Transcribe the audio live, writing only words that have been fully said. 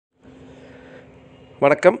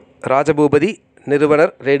வணக்கம். ராஜபூபதி,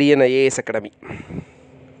 நிறுவனர் radian IAS academy.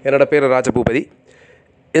 என்னோட பேர் ராஜபூபதி.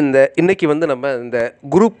 இன்றைக்கி நம்ம இந்த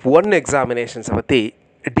குரூப் 1 எக்ஸாமினேஷன்ஸை பற்றி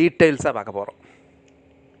டீட்டெயில்ஸாக பார்க்க போகிறோம்.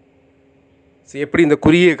 ஸோ எப்படி இந்த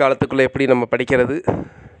குறுகிய காலத்துக்குள்ளே எப்படி நம்ம படிக்கிறது,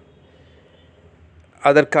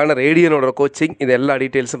 அதற்கான ரேடியனோட கோச்சிங், இது எல்லா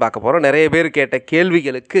டீட்டெயில்ஸும் பார்க்க போகிறோம். நிறைய பேர் கேட்ட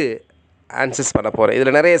கேள்விகளுக்கு ஆன்சர்ஸ் பண்ண போகிறேன்.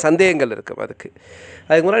 இதில் நிறைய சந்தேகங்கள் இருக்குது.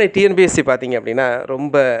 அதுக்கு முன்னாடி டிஎன்பிஎஸ்சி பார்த்திங்க அப்படின்னா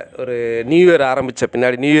ரொம்ப ஒரு நியூ இயர் ஆரம்பித்த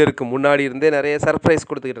பின்னாடி, நியூ இயருக்கு முன்னாடி இருந்தே நிறைய சர்ப்ரைஸ்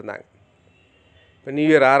கொடுத்துக்கிட்டு இருந்தாங்க. இப்போ நியூ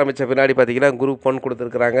இயர் ஆரம்பித்த பின்னாடி பார்த்திங்கன்னா குரூப் 1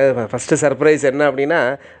 கொடுத்துருக்குறாங்க. ஃபஸ்ட்டு சர்ப்ரைஸ் என்ன அப்படின்னா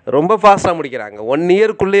ரொம்ப ஃபாஸ்ட்டாக முடிக்கிறாங்க, 1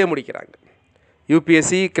 இயருக்குள்ளேயே முடிக்கிறாங்க.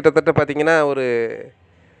 யூபிஎஸ்சி கிட்டத்தட்ட பார்த்திங்கன்னா ஒரு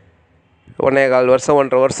 1.25 வருஷம்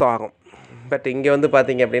 1.5 வருஷம் ஆகும். பட் இங்கே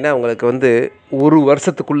பார்த்திங்க அப்படின்னா உங்களுக்கு 1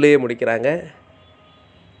 வருஷத்துக்குள்ளேயே முடிக்கிறாங்க.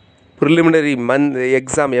 ப்ரிலிமினரி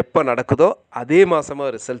எக்ஸாம் எப்போ நடக்குதோ அதே மாதமாக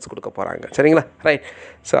ரிசல்ட்ஸ் கொடுக்க போகிறாங்க. சரிங்களா? ரைட்.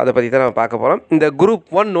 ஸோ அதை பற்றி தான் நம்ம பார்க்க போகிறோம். இந்த குரூப்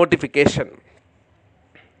 1 நோட்டிஃபிகேஷன்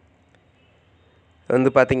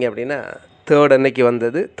பார்த்திங்க அப்படின்னா 3rd அன்னைக்கு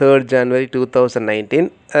வந்தது. 3rd January 2019.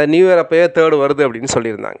 நியூ இயர் அப்போயே 3rd வருது அப்படின்னு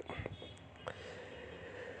சொல்லியிருந்தாங்க.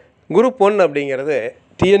 குரூப் 1 அப்படிங்கிறது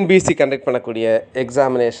டிஎன்பிஎஸ்சி கண்டக்ட் பண்ணக்கூடிய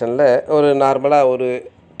எக்ஸாமினேஷனில் ஒரு நார்மலாக ஒரு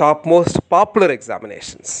top most popular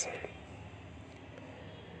examinations.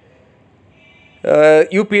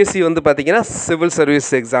 UPSC பார்த்திங்கன்னா சிவில் சர்வீஸ்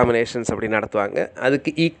எக்ஸாமினேஷன்ஸ் அப்படி நடத்துவாங்க. அதுக்கு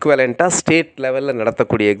ஈக்குவலண்ட்டாக ஸ்டேட் லெவலில்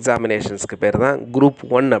நடத்தக்கூடிய எக்ஸாமினேஷன்ஸ்க்கு பேர் தான் குரூப்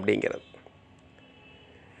 1 அப்படிங்கிறது.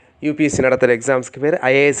 யூபிஎஸ்சி நடத்துகிற எக்ஸாம்ஸ்க்கு பேர்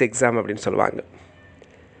ஐஏஎஸ் எக்ஸாம் அப்படின்னு சொல்லுவாங்க.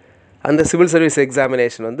 அந்த civil service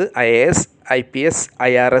examination IAS, IPS,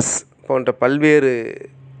 IRS போன்ற பல்வேறு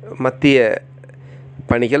மத்திய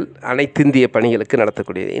பணிகள், அனைத்திந்திய பணிகளுக்கு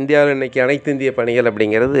நடத்தக்கூடியது. இந்தியாவில் இன்றைக்கி அனைத்திந்திய பணிகள்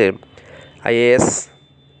அப்படிங்கிறது ஐஏஎஸ்,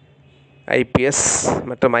 ஐபிஎஸ்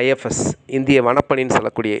மற்றும் ஐஎஃப்எஸ், இந்திய வனப்பணின்னு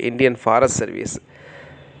சொல்லக்கூடிய இந்தியன் ஃபாரஸ்ட் சர்வீஸ்,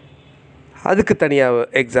 அதுக்கு தனியாக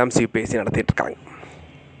எக்ஸாம்ஸ் யூபிஎஸ்சி நடத்திட்டுருக்காங்க.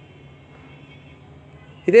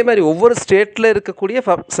 இதே மாதிரி ஒவ்வொரு ஸ்டேட்டில் இருக்கக்கூடிய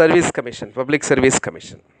service commission, public service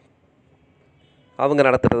commission, அவங்க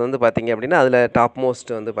நடத்துகிறது பார்த்திங்க அப்படின்னா அதில் டாப்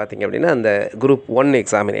மோஸ்ட் பார்த்திங்க அப்படின்னா அந்த குரூப் 1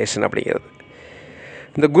 எக்ஸாமினேஷன் அப்படிங்கிறது.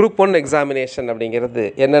 இந்த குரூப் 1 எக்ஸாமினேஷன் அப்படிங்கிறது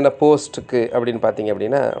என்னென்ன போஸ்ட்டுக்கு அப்படின்னு பார்த்திங்க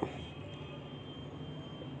அப்படின்னா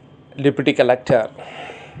டெப்யூட்டி கலெக்டர்,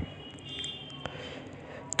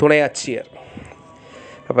 துணை ஆட்சியர்,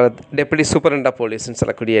 அப்புறம் டெப்யூட்டி சூப்பரண்ட் ஆஃப் போலீஸ்ன்னு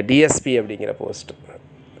சொல்லக்கூடிய டிஎஸ்பி அப்படிங்கிற போஸ்ட்.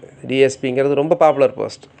 டிஎஸ்பிங்கிறது ரொம்ப பாப்புலர்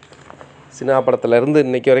போஸ்ட். சினிமா படத்துலேருந்து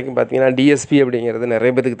இன்றைக்கி வரைக்கும் பார்த்திங்கன்னா டிஎஸ்பி அப்படிங்கிறது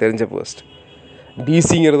நிறைய பேருக்கு தெரிஞ்ச போஸ்ட்.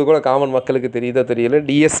 டிசிங்கிறது கூட காமன் மக்களுக்கு தெரியுதோ தெரியல,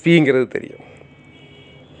 டிஎஸ்பிங்கிறது தெரியும்.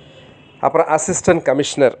 அப்புறம் அசிஸ்டன்ட்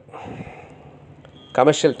கமிஷனர்,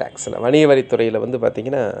 கமர்ஷியல் டேக்ஸில் வணிக வரித்துறையில்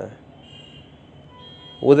பார்த்திங்கன்னா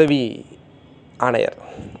உதவி ஆணையர்.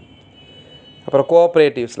 அப்புறம்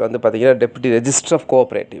கோஆப்ரேட்டிவ்ஸில் பார்த்திங்கன்னா டெப்யூட்டி ரெஜிஸ்டர் ஆஃப்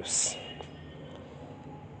கோஆப்ரேட்டிவ்ஸ்.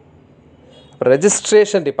 அப்புறம்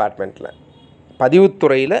ரெஜிஸ்ட்ரேஷன் டிபார்ட்மெண்ட்டில்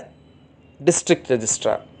பதிவுத்துறையில் டிஸ்ட்ரிக்ட்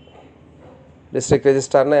ரெஜிஸ்ட்ரார். டிஸ்ட்ரிக்ட்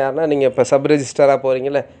ரெஜிஸ்ட்ரார்னால் யாருன்னா நீங்கள் இப்போ சப் ரெஜிஸ்ட்ராராக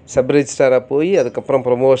போகிறீங்கள, சப் ரெஜிஸ்ட்ராராக போய் அதுக்கப்புறம்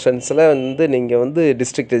ப்ரொமோஷன்ஸில் நீங்கள்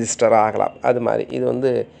டிஸ்ட்ரிக்ட் ரெஜிஸ்ட்ராராக ஆகலாம். அது மாதிரி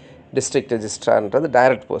இது டிஸ்ட்ரிக்ட் ரெஜிஸ்ட்ரார்ன்றது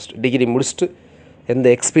டைரக்ட் போஸ்ட். டிகிரி முடிச்சுட்டு எந்த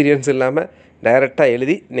எக்ஸ்பீரியன்ஸ் இல்லாமல் டைரெக்டாக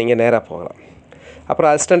எழுதி நீங்கள் நேராக போகலாம். அப்புறம்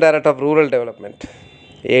assistant director of rural development,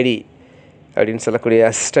 ஏடி அப்படின்னு சொல்லக்கூடிய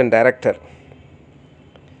அசிஸ்டன்ட் டைரக்டர்,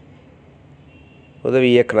 உதவி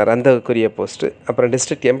இயக்குனர், அந்தக்குரிய போஸ்ட்டு. அப்புறம்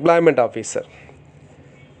டிஸ்ட்ரிக்ட் எம்ப்ளாய்மெண்ட் ஆஃபீஸர்,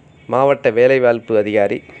 மாவட்ட வேலைவாய்ப்பு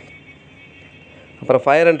அதிகாரி. அப்புறம்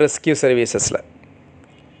fire and rescue சர்வீசஸில்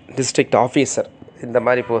district officer, இந்த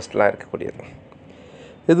மாதிரி போஸ்ட்லாம் இருக்கக்கூடியது.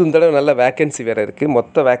 இது இந்த தடவை நல்ல வேக்கன்சி வேறு இருக்குது.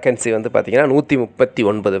 மொத்த வேக்கன்சி பார்த்திங்கன்னா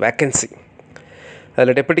 139 வேக்கன்சி.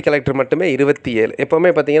 அதில் டெப்யூட்டி கலெக்டர் மட்டுமே 27. எப்போவுமே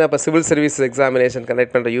பார்த்திங்கன்னா இப்போ சிவில் சர்வீஸ் எக்ஸாமினேஷன்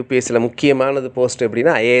கண்டக்ட் பண்ணுற யூபிஎஸ்சியில் முக்கியமானது போஸ்ட்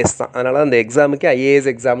எப்படின்னா ஐஏஎஸ் தான். அதனால் அந்த எக்ஸாமுக்கு ஐஏஎஸ்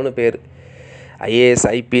எக்ஸாம்னு பேர். ஐஏஎஸ்,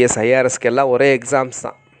 ஐபிஎஸ், ஐஆர்எஸ்க்கு எல்லாம் ஒரே எக்ஸாம்ஸ்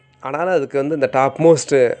தான். ஆனாலும் அதுக்கு இந்த டாப்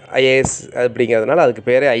மோஸ்ட் ஐஏஎஸ் அப்படிங்கிறதுனால அதுக்கு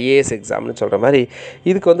பேரே ஐஏஎஸ் எக்ஸாம்னு சொல்கிற மாதிரி.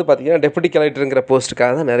 இதுக்கு பார்த்திங்கன்னா டெப்யூட்டி கலெக்டருங்கிற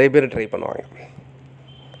போஸ்ட்டுக்காக தான் நிறைய பேர் ட்ரை பண்ணுவாங்க.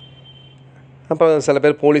 அப்போ சில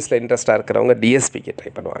பேர் போலீஸில் இன்ட்ரெஸ்ட்டாக இருக்கிறவங்க டிஎஸ்பிக்கு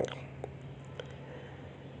ட்ரை பண்ணுவாங்க.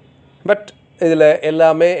 பட் இதில்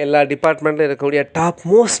எல்லாமே எல்லா டிபார்ட்மெண்ட்டில் இருக்கக்கூடிய டாப்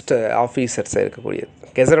மோஸ்ட் ஆஃபீஸர்ஸ் இருக்கக்கூடியது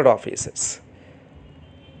கெசரட் ஆஃபீஸர்ஸ்.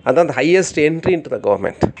 அதுதான் அந்த highest entry into the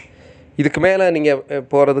government. இதுக்கு மேலே நீங்கள்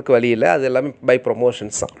போகிறதுக்கு வழி இல்லை. அது எல்லாமே பை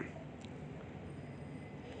ப்ரொமோஷன்ஸ் தான்.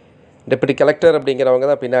 டெப்யூட்டி கலெக்டர் அப்படிங்கிறவங்க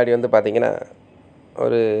தான் பின்னாடி பார்த்திங்கன்னா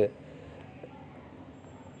ஒரு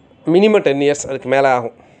மினிமம் 10 இயர்ஸ் அதுக்கு மேலே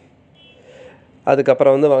ஆகும்.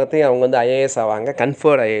 அதுக்கப்புறம் அவங்க ஐஏஎஸ் ஆவாங்க,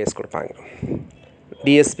 கன்ஃபர்ட் ஐஏஎஸ் கொடுப்பாங்க.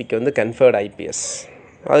 டிஎஸ்பிக்கு கன்ஃபர்ட் ஐபிஎஸ்.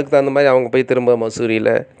 அதுக்கு தகுந்த மாதிரி அவங்க போய் திரும்ப மசூரியில்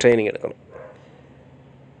ட்ரைனிங் எடுக்கணும்.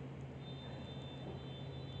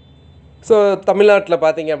 ஸோ தமிழ்நாட்டில்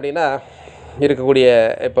பார்த்திங்க அப்படின்னா இருக்கக்கூடிய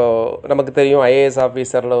இப்போது நமக்கு தெரியும் ஐஏஎஸ்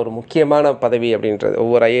ஆஃபீஸரில் ஒரு முக்கியமான பதவி அப்படின்றது,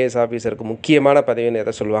 ஒவ்வொரு ஐஏஎஸ் ஆஃபீஸருக்கு முக்கியமான பதவின்னு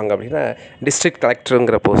எதை சொல்லுவாங்க அப்படின்னா டிஸ்ட்ரிக்ட்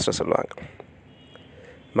கலெக்டருங்கிற போஸ்ட்டை சொல்லுவாங்க.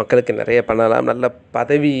 மக்களுக்கு நிறைய பண்ணலாம், நல்ல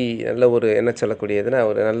பதவி, நல்ல ஒரு என்ன சொல்லக்கூடியதுன்னா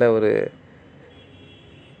ஒரு நல்ல ஒரு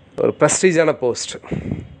ப்ரெஸ்டீஜான போஸ்ட்,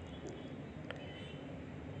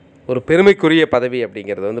 ஒரு பெருமைக்குரிய பதவி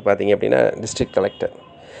அப்படிங்கிறது வந்து பார்த்திங்க அப்படின்னா டிஸ்ட்ரிக்ட் கலெக்டர்.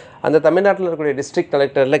 அந்த தமிழ்நாட்டில் இருக்கக்கூடிய டிஸ்ட்ரிக்ட்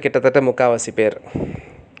கலெக்டரில் கிட்டத்தட்ட முக்கால்வாசி பேர்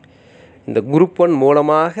இந்த குரூப் 1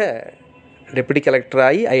 மூலமாக டெப்யூட்டி கலெக்டர்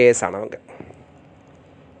ஆகி ஐஏஎஸ் ஆனவங்க.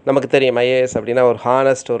 நமக்கு தெரியும் ஐஏஎஸ் அப்படின்னா ஒரு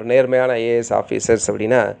ஹானஸ்ட், ஒரு நேர்மையான ஐஏஎஸ் ஆஃபீஸர்ஸ்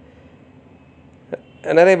அப்படின்னா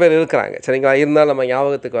நிறைய பேர் இருக்கிறாங்க, சரிங்களா. இருந்தாலும் நம்ம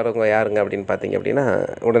ஞாபகத்துக்கு வரவங்க யாருங்க அப்படின்னு பார்த்திங்க அப்படின்னா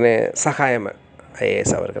உடனே சகாயம்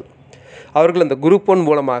ஐஏஎஸ் அவர்கள் இந்த குரூப் 1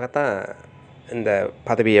 மூலமாகத்தான் இந்த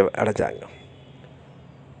பதவியை அடைஞ்சாங்க.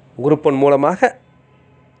 குரூப் 1 மூலமாக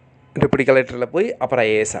டெப்யூட்டி கலெக்டரில் போய் அப்புறம்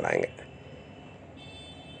ஐஏஎஸ் ஆனாங்க.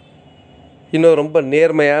 இன்னும் ரொம்ப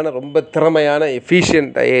நேர்மையான, ரொம்ப திறமையான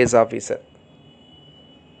எஃபிஷியன்ட் ஐஏஎஸ் ஆஃபீஸர்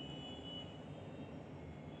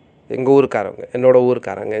எங்கள் ஊருக்காரவங்க, என்னோடய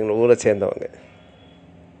ஊருக்காரங்க, எங்கள் ஊரை சேர்ந்தவங்க,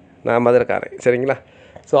 நான் மதுரைக்காரன், சரிங்களா.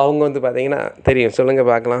 ஸோ அவங்க வந்து பார்த்திங்கன்னா தெரியும், சொல்லுங்கள்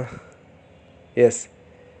பார்க்கலாம். எஸ்,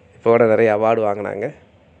 இப்போ கூட நிறைய அவார்டு வாங்கினாங்க.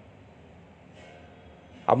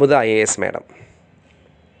 அமுதா ஐஏஎஸ் மேடம்,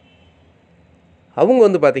 அவங்க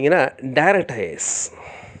வந்து பார்த்திங்கன்னா டைரக்ட் ஐஏஎஸ்,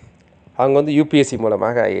 அவங்க வந்து யூபிஎஸ்சி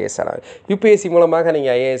மூலமாக ஐஏஎஸ் ஆனாங்க. யூபிஎஸ்சி மூலமாக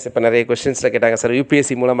நீங்கள் ஐஏஎஸ், இப்போ நிறைய கொஸ்டின்ஸில் கேட்டாங்க சார்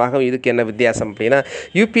யூபிஎஸ்சி மூலமாக இதுக்கு என்ன வித்தியாசம் அப்படின்னா,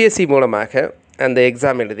 யூபிஎஸ்சி மூலமாக அந்த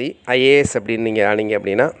எக்ஸாம் எழுதி ஐஏஎஸ் அப்படின்னு நீங்கள் ஆனீங்க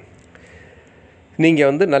அப்படின்னா நீங்கள்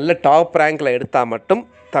வந்து நல்ல டாப் ரேங்கில் எடுத்தால் மட்டும்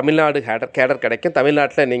தமிழ்நாடு கேடர் கிடைக்கும்,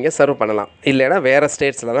 தமிழ்நாட்டில் நீங்கள் சர்வ் பண்ணலாம். இல்லைன்னா வேறு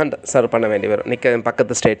ஸ்டேட்ஸில் தான் சர்வ் பண்ண வேண்டி வரும்,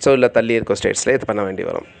 பக்கத்து ஸ்டேட்ஸோ இல்லை தள்ளி இருக்க ஸ்டேட்ஸில் இது பண்ண வேண்டி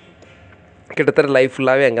வரும். கிட்டத்தட்ட லைஃப்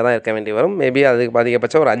ஃபுல்லாகவே அங்கே தான் இருக்க வேண்டி வரும். மேபி அதுக்கு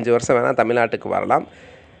அதிகபட்சம் ஒரு 5 வருஷம் வேணால் தமிழ்நாட்டுக்கு வரலாம்.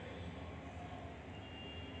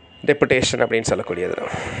 டெப்புடேஷன் அப்படின்னு சொல்லக்கூடியது.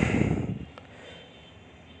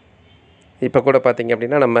 இப்போ கூட பார்த்திங்க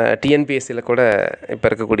அப்படின்னா நம்ம டிஎன்பிஎஸ்சியில் கூட இப்போ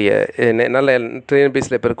இருக்கக்கூடிய நல்ல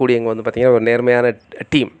டிஎன்பிஎஸ்சியில் இப்போ இருக்கக்கூடியவங்க வந்து பார்த்திங்கன்னா ஒரு நேர்மையான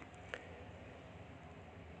team.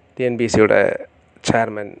 டிஎன்பிஎஸ்சியோட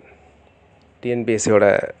chairman, டிஎன்பிஎஸ்சியோட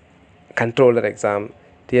controller exam,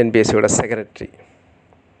 டிஎன்பிஎஸ்சியோட secretary.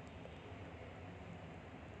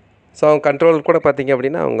 So அவங்க கண்ட்ரோலர் கூட பார்த்திங்க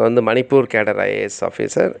அப்படின்னா அவங்க வந்து மணிப்பூர் கேடர் ஐஏஎஸ்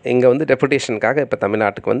ஆஃபீஸர், இங்கே வந்து டெப்புடேஷனுக்காக இப்போ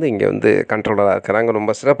தமிழ்நாட்டுக்கு வந்து இங்கே வந்து கண்ட்ரோலராக இருக்கிறாங்க,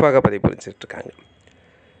 ரொம்ப சிறப்பாக பணிபுரிஞ்சிட்ருக்காங்க.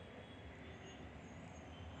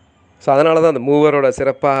 ஸோ அதனால தான் அந்த மூவரோட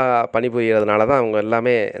சிறப்பாக பணிபுரியறதுனால தான் அவங்க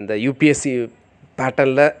எல்லாமே இந்த யூபிஎஸ்சி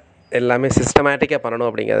பேட்டர்னில் எல்லாமே சிஸ்டமேட்டிக்காக பண்ணணும்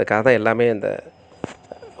அப்படிங்கிறதுக்காக தான் எல்லாமே இந்த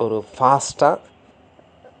ஒரு ஃபாஸ்ட்டாக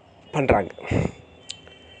பண்ணுறாங்க,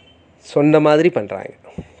 சொன்ன மாதிரி பண்ணுறாங்க.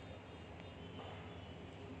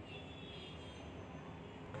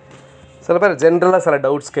 சில பேர் ஜென்ரலாக சில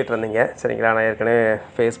டவுட்ஸ் கேட்டிருந்தீங்க, சரிங்களா. நான் ஏற்கனவே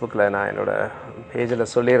ஃபேஸ்புக்கில் நான் என்னோடய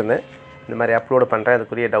பேஜில் சொல்லியிருந்தேன், இந்த மாதிரி அப்லோடு பண்ணுறேன்,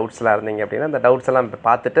 அதுக்குரிய டவுட்ஸ்லாம் இருந்தீங்க அப்படின்னா அந்த டவுட்ஸ் எல்லாம்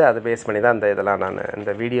பார்த்துட்டு அதை பேஸ் பண்ணி தான் இதெல்லாம் நான்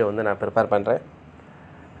இந்த வீடியோ வந்து நான் ப்ரிப்பேர் பண்ணுறேன்.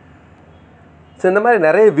 ஸோ இந்த மாதிரி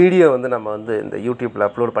நிறைய வீடியோ வந்து நம்ம வந்து இந்த யூடியூப்பில்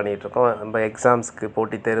அப்லோட் பண்ணிகிட்ருக்கோம். நம்ம எக்ஸாம்ஸ்க்கு,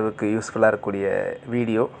 போட்டித் தேர்வுக்கு யூஸ்ஃபுல்லாக இருக்கக்கூடிய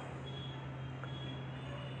வீடியோ.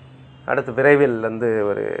 அடுத்து விரைவில் வந்து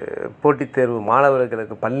ஒரு போட்டித் தேர்வு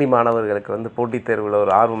மாணவர்களுக்கு, பள்ளி மாணவர்களுக்கு வந்து போட்டித் தேர்வில்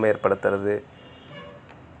ஒரு ஆர்வம் ஏற்படுத்துறது,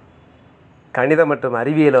 கணிதம் மற்றும்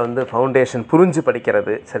அறிவியலை வந்து ஃபவுண்டேஷன் புரிஞ்சு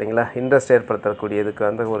படிக்கிறது, சரிங்களா, இன்ட்ரெஸ்ட் ஏற்படுத்தக்கூடியதுக்கு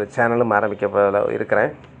வந்து ஒரு சேனலும் ஆரம்பிக்க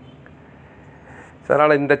இருக்கிறேன். ஸோ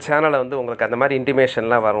அதனால் இந்த சேனலை வந்து உங்களுக்கு அந்த மாதிரி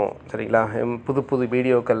இன்டிமேஷன்லாம் வரும், சரிங்களா. புது புது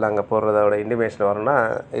வீடியோக்கள் நாங்கள் போடுறதோட இன்டிமேஷன் வரும்னா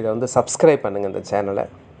இதை வந்து சப்ஸ்கிரைப் பண்ணுங்கள் இந்த சேனலை.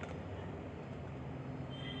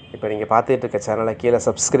 இப்போ நீங்கள் பார்த்துட்டு இருக்க சேனலை கீழே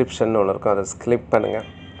சப்ஸ்கிரிப்ஷன் ஒன்று இருக்கும், அதை கிளிக் பண்ணுங்கள்.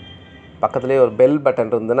 பக்கத்துலேயே ஒரு பெல்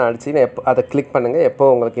பட்டன் இருந்துன்னா அடிச்சுன்னா அதை கிளிக் பண்ணுங்கள். எப்போ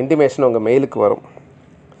உங்களுக்கு இன்டிமேஷன் உங்கள் மெயிலுக்கு வரும்.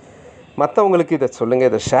 மற்றவங்களுக்கு இதை சொல்லுங்கள்,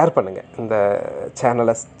 இதை ஷேர் பண்ணுங்கள், இந்த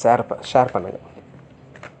சேனலை ஷேர் பண்ணுங்கள்.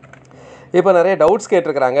 இப்போ நிறைய டவுட்ஸ்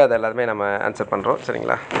கேட்டிருக்கிறாங்க, அது எல்லாருமே நம்ம ஆன்சர் பண்ணுறோம்,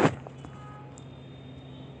 சரிங்களா.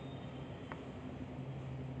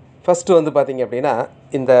 ஃபஸ்ட்டு வந்து பார்த்திங்க அப்படின்னா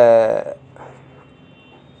இந்த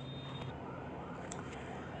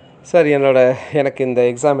சார் எனக்கு இந்த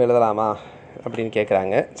எக்ஸாம் எழுதலாமா அப்படின்னு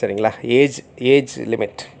கேட்குறாங்க, சரிங்களா. Age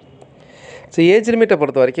limit. ஸோ ஏஜ் லிமிட்டை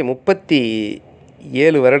பொறுத்த வரைக்கும்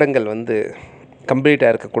 37 வருடங்கள் வந்து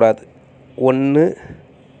கம்ப்ளீட்டாக இருக்கக்கூடாது.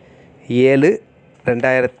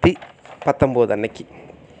 1/7/2019 அன்னைக்கு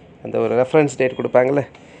அந்த ஒரு ரெஃபரன்ஸ் டேட் கொடுப்பாங்களே,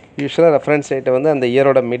 யூஸ்வலாக ரெஃபரன்ஸ் டேட்டை வந்து அந்த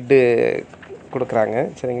இயரோட மிட்டு கொடுக்குறாங்க,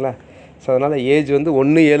 சரிங்களா. ஸோ அதனால் ஏஜ் வந்து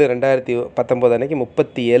 1/7/2019 அன்றைக்கி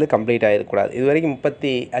 37 கம்ப்ளீட் ஆகிருக்கக்கூடாது. இது வரைக்கும்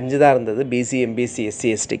 35 தான் இருந்தது பிசி, எம்பிசி, எஸ்சி,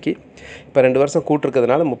 எஸ்டிக்கு. இப்போ 2 வருஷம்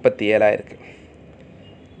கூட்டிருக்கிறதுனால 37 ஆயிருக்கு.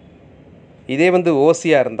 இதே வந்து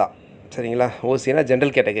ஓசியாக இருந்தால் சரிங்களா. ஓசினா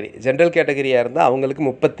ஜென்ரல் கேட்டகரி. ஜென்ரல் கேட்டகரியாக இருந்தால் அவங்களுக்கு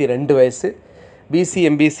 32 வயசு. பிசி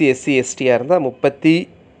எம்பிசி எஸ்சி எஸ்டியாக இருந்தால்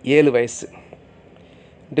 37 வயசு.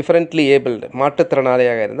 டிஃபரெண்ட்லி ஏபிள்டு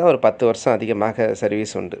மாற்றுத்திறனாளியாக இருந்தால் ஒரு 10 வருஷம் அதிகமாக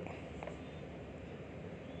சர்வீஸ் உண்டு.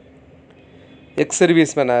 எக்ஸ்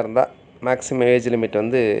சர்வீஸ்மேனாக இருந்தால் மேக்ஸிமம் ஏஜ் லிமிட்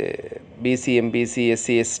வந்து பிசி எம்பிசி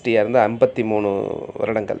எஸ்சி எஸ்டியாக இருந்தால் 53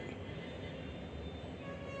 வருடங்கள்.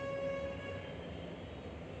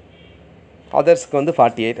 அதர்ஸ்க்கு வந்து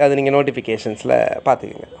 48. அது நீங்கள் நோட்டிஃபிகேஷன்ஸில்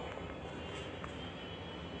பார்த்துக்குங்க.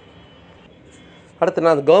 அடுத்து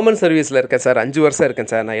நான் கவர்மெண்ட் சர்வீஸில் இருக்கேன் சார், 5 வருஷம்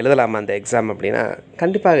இருக்கேன் சார், நான் எழுதலாமா அந்த எக்ஸாம் அப்படின்னா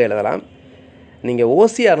கண்டிப்பாக எழுதலாம். நீங்கள்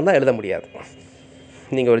ஓசியாக இருந்தால் எழுத முடியாது.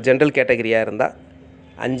 நீங்கள் ஒரு ஜென்ரல் கேட்டகரியாக இருந்தால்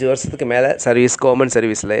 5 வருஷத்துக்கு மேலே சர்வீஸ் கவர்மெண்ட்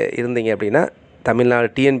சர்வீஸில் இருந்தீங்க அப்படின்னா தமிழ்நாடு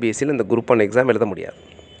டிஎன்பிஎஸ்சியில் இந்த குரூப் 1 எக்ஸாம் எழுத முடியாது.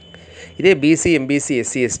 இதே பிசி எம்பிசி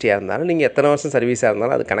எஸ்சி எஸ்டியாக இருந்தாலும் நீங்கள் எத்தனை வருஷம் சர்வீஸாக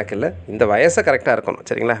இருந்தாலும் அது கணக்கில்லை. இந்த வயசை கரெக்டாக இருக்கணும்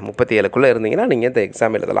சரிங்களா. 37க்குள்ளே இருந்தீங்கன்னா நீங்கள் இந்த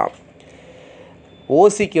எக்ஸாம் எழுதலாம்.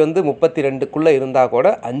 ஓசிக்கு வந்து 32க்குள்ளே இருந்தால்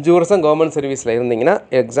கூட 5 வருஷம் கவர்மெண்ட் சர்வீஸில் இருந்தீங்கன்னா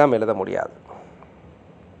எக்ஸாம் எழுத முடியாது.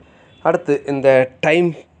 அடுத்து இந்த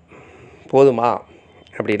டைம் போதுமா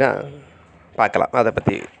அப்படின்னா பார்க்கலாம், அதை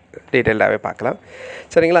பற்றி டீட்டெயில்டாகவே பார்க்கலாம்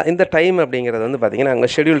சரிங்களா. இந்த டைம் அப்படிங்கிறது வந்து பார்த்திங்கன்னா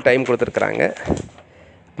அங்கே ஷெட்யூல் டைம் கொடுத்துருக்குறாங்க.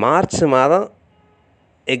 மார்ச் மாதம்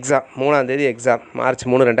எக்ஸாம் 3ஆம் தேதி எக்ஸாம், மார்ச்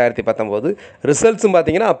 3, 2019. ரிசல்ட்ஸும்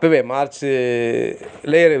பார்த்திங்கன்னா அப்போவே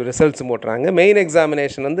மார்ச்லேயே ரிசல்ட்ஸும் போட்டுறாங்க. மெயின்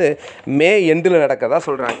எக்ஸாமினேஷன் வந்து மே எண்டில் நடக்கிறதா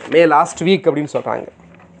சொல்கிறாங்க, மே லாஸ்ட் வீக் அப்படின்னு சொல்கிறாங்க.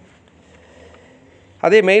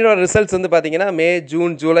 அதே மெயினோட ரிசல்ட்ஸ் வந்து பார்த்திங்கன்னா மே,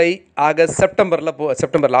 ஜூன், ஜூலை, ஆகஸ்ட்,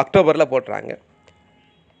 அக்டோபரில் போட்டுறாங்க.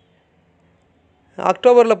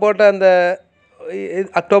 அக்டோபரில்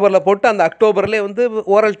போட்டு அந்த அக்டோபர்லேயே வந்து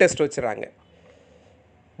ஓரல் டெஸ்ட் வச்சுறாங்க,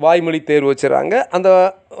 வாய்மொழி தேர்வு வச்சுறாங்க. அந்த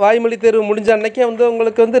வாய்மொழி தேர்வு முடிஞ்ச அன்றைக்கே வந்து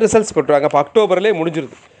உங்களுக்கு வந்து ரிசல்ட்ஸ் கொட்டுறாங்க. அப்போ அக்டோபர்லேயே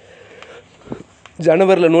முடிஞ்சிருது.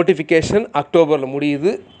 ஜனவரியில் நோட்டிஃபிகேஷன், அக்டோபரில்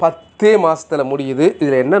முடியுது, 10 மாதத்தில் முடியுது.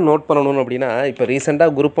 இதில் என்ன நோட் பண்ணணும் அப்படின்னா, இப்போ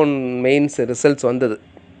ரீசெண்டாக குரூப் 1 மெயின்ஸ் ரிசல்ட்ஸ் வந்தது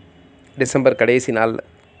டிசம்பர் கடைசி நாளில்.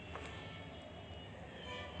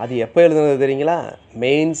 அது எப்போ எழுதுனது தெரியுங்களா?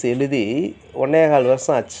 மெயின்ஸ் எழுதி 1.25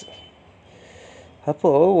 வருஷம் ஆச்சு.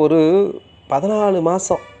 அப்போது ஒரு 14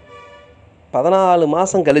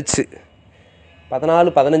 மாதம் கழிச்சு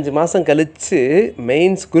 14-15 மாதம் கழித்து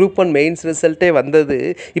மெயின்ஸ் குரூப் 1 மெயின்ஸ் ரிசல்ட்டே வந்தது.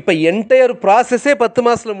 இப்போ என்டையர் ப்ராசஸே 10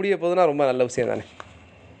 மாதத்தில் முடிய போகுதுன்னா ரொம்ப நல்ல விஷயம் தானே.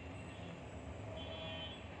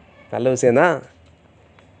 நல்ல விஷயந்தான்.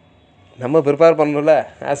 நம்ம ப்ரிப்பேர் பண்ணணும்ல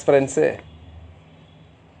ஆஸ்பிரன்ஸு.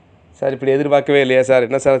 சார் இப்படி எதிர்பார்க்கவே இல்லையா சார்,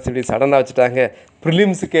 என்ன சார் இப்படி சடனாக வச்சுட்டாங்க,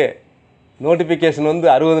 ப்ரிலிம்ஸுக்கே நோட்டிஃபிகேஷன் வந்து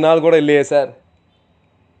 60 நாள் கூட இல்லையே சார்,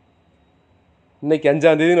 இன்றைக்கி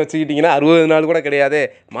 5ஆம் தேதின்னு வச்சுக்கிட்டிங்கன்னா 60 நாள் கூட கிடையாது,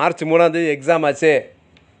 மார்ச் 3ஆம் தேதி எக்ஸாம் ஆச்சு,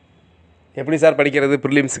 எப்படி சார் படிக்கிறது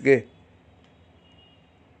ப்ரிலிம்ஸுக்கு?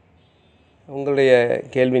 உங்களுடைய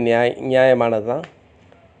கேள்வி நியாயமானது தான்.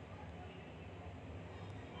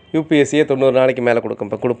 யூபிஎஸ்சியே 90 நாளைக்கு மேலே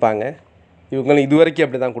கொடுப்பாங்க. இவங்களும் இது வரைக்கும்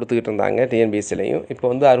அப்படி தான் கொடுத்துக்கிட்டு இருந்தாங்க டிஎன்பிஎஸ்சிலையும். இப்போ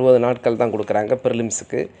வந்து 60 நாட்கள் தான் கொடுக்குறாங்க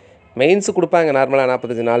ப்ரிலிம்ஸுக்கு. மெயின்ஸு கொடுப்பாங்க நார்மலாக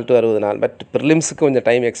 45 நாள் to 60 நாள். பட் ப்ரிலிம்ஸுக்கு கொஞ்சம்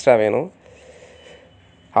டைம் எக்ஸ்ட்ரா வேணும்.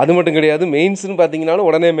 அது மட்டும் கிடையாது, மெயின்ஸ்னு பார்த்தீங்கன்னாலும்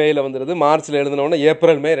உடனே மேயில் வந்துடுது. மார்ச்சில் எழுதினோடனே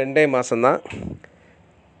ஏப்ரல், மே 2 மாதம்தான்.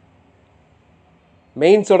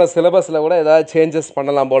 மெயின்ஸோட சிலபஸில் கூட ஏதாவது சேஞ்சஸ்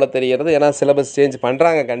பண்ணலாம் போல் தெரிகிறது. ஏன்னா சிலபஸ் சேஞ்ச்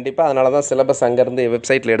பண்ணுறாங்க கண்டிப்பாக. அதனால தான் சிலபஸ் அங்கேருந்து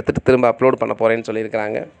வெப்சைட்டில் எடுத்துகிட்டு திரும்ப அப்லோட் பண்ண போகிறேன்னு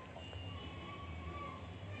சொல்லியிருக்கிறாங்க.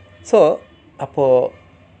 ஸோ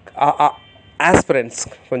அப்போது ஆஸ்பிரன்ட்ஸ்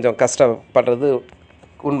கொஞ்சம் கஷ்டப்படுறது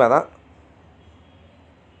உண்மை தான்.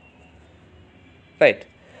 ரைட்.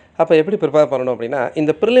 அப்போ எப்படி ப்ரிப்பேர் பண்ணணும் அப்படின்னா,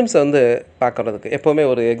 இந்த ப்ரிலிம்ஸை வந்து பார்க்குறதுக்கு எப்போவுமே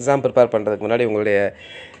ஒரு எக்ஸாம் ப்ரிப்பேர் பண்ணுறதுக்கு முன்னாடி உங்களுடைய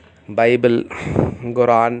பைபிள்,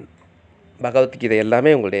 குரான், பகவத்கீதை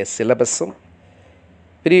எல்லாமே உங்களுடைய சிலபஸும்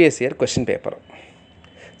ப்ரீவியஸ் இயர் கொஷின் பேப்பரும்.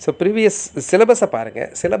 ஸோ ப்ரீவியஸ் சிலபஸை பாருங்கள்,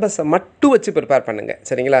 சிலபஸை மட்டும் வச்சு ப்ரிப்பேர் பண்ணுங்கள்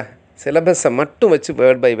சரிங்களா. சிலபஸை மட்டும் வச்சு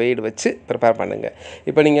வேர்ட் பை வேர்டு வச்சு ப்ரிப்பேர் பண்ணுங்கள்.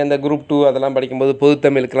 இப்போ நீங்கள் இந்த குரூப் 2 அதெல்லாம் படிக்கும்போது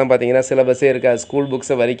பொதுத்தமிழுக்கெல்லாம் பார்த்தீங்கன்னா சிலபஸே இருக்காது. ஸ்கூல்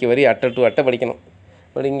புக்ஸை வரி அட்டை டு அட்டை படிக்கணும்.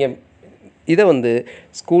 இப்போ நீங்கள் இதை வந்து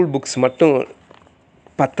ஸ்கூல் புக்ஸ் மட்டும்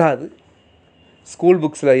பத்தாது. ஸ்கூல்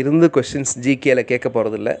புக்ஸில் இருந்து கொஷின்ஸ் ஜிகேயில் கேட்க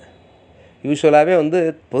போகிறதில்ல. யூஸ்வலாகவே வந்து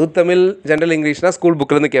பொதுத்தமிழ், ஜென்ரல் இங்கிலீஷ்னால் ஸ்கூல்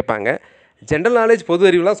புக்கிலேருந்து கேட்பாங்க. ஜென்ரல் நாலேஜ், பொது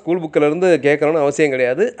அறிவுலாம் ஸ்கூல் புக்கிலேருந்து கேட்கணும்னு அவசியம்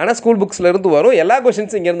கிடையாது. ஆனால் ஸ்கூல் புக்ஸ்லேருந்து வரும். எல்லா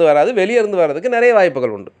கொஷின்ஸும் இங்கேருந்து வராது, வெளியே இருந்து வர்றதுக்கு நிறைய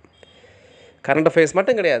வாய்ப்புகள் உண்டு. கரண்ட் அஃபேர்ஸ்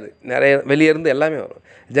மட்டும் கிடையாது, நிறைய வெளியே இருந்து எல்லாமே வரும்.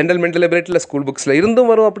 ஜென்ரல் மென்டல் எபிலிட்டியில் ஸ்கூல் புக்ஸில் இருந்தும்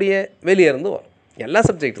வரும், அப்படியே வெளியே இருந்து வரும். எல்லா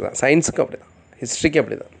சப்ஜெக்ட் தான், சயின்ஸுக்கும் அப்படி தான், ஹிஸ்ட்ரிக்கும்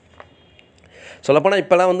அப்படி தான். சொல்லப்போனால்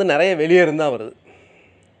இப்போலாம் வந்து நிறைய வெளியே இருந்தால் வருது.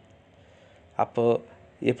 அப்போது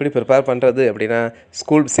எப்படி ப்ரிப்பேர் பண்ணுறது அப்படின்னா,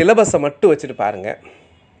 ஸ்கூல் சிலபஸை மட்டும் வச்சுட்டு பாருங்கள்.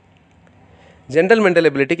 ஜென்ரல் மென்டல்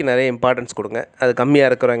எபிலிட்டிக்கு நிறைய இம்பார்ட்டன்ஸ் கொடுங்க. அது கம்மியாக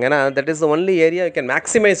இருக்கிறவங்க, ஏன்னா that is the only area you can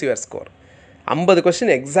maximise your score. 50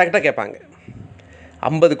 question எக்ஸாக்டாக கேட்பாங்க.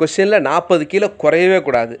 50 கொஸ்டினில் 40 கீழே குறையவே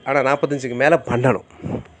கூடாது. ஆனால் 45க்கு மேலே பண்ணணும்.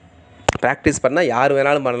 ப்ராக்டிஸ் பண்ணால் யார்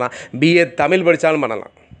வேணாலும் பண்ணலாம். பிஏ தமிழ் படித்தாலும்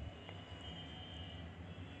பண்ணலாம்.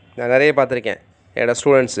 நான் நிறைய பார்த்துருக்கேன். என்னோடய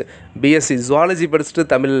ஸ்டூடெண்ட்ஸு பிஎஸ்சி ஜுவாலஜி படிச்சுட்டு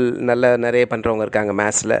தமிழ் நிறைய பண்ணுறவங்க இருக்காங்க.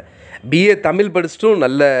 மேத்ஸில் பிஏ தமிழ் படிச்சுட்டும்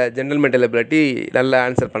நல்ல ஜென்ரல் மென்டல் எபிலிட்டி நல்ல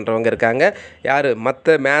ஆன்சர் பண்ணுறவங்க இருக்காங்க. யார்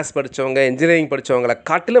மற்ற மேத்ஸ் படித்தவங்க இன்ஜினியரிங் படித்தவங்களை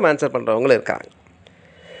காட்டிலும் ஆன்சர் பண்ணுறவங்களும் இருக்காங்க.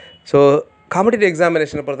 ஸோ காம்படிட்டிவ்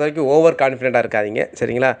எக்ஸாமினேஷனை பொறுத்த வரைக்கும் ஓவர் கான்ஃபிடென்ட்டாக இருக்காதீங்க.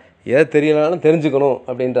 சரிங்களா? எதை தெரியலனாலும் தெரிஞ்சுக்கணும்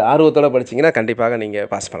அப்படின்ற ஆர்வத்தோடு படிச்சிங்கன்னா கண்டிப்பாக நீங்கள்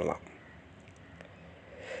பாஸ் பண்ணலாம்.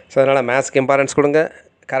 ஸோ அதனால் மேத்ஸ்க்கு இம்பார்ட்டன்ஸ் கொடுங்க.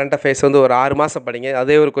 கரண்ட் அஃபேர்ஸ் வந்து ஒரு 6 மாதம் படிங்க.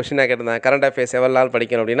 அதே ஒரு கொஷினாக கேட்டிருந்தேன், கரண்ட் அஃபேர்ஸ் எவ்வளோ நாள்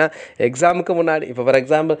படிக்கணும் அப்படின்னா, எக்ஸாமுக்கு முன்னாடி இப்போ ஃபார்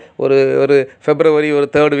எக்ஸாம்பிள் ஒரு ஃபெப்ரவரி ஒரு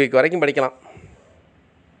 3rd வீக் வரைக்கும் படிக்கலாம்.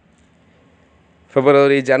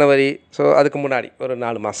 ஃபெப்ரவரி ஜனவரி, ஸோ அதுக்கு முன்னாடி ஒரு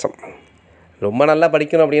 4 மாதம். ரொம்ப நல்லா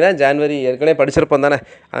படிக்கணும் அப்படின்னா ஜான்வரி ஏற்கனவே படிச்சிருப்போம் தானே.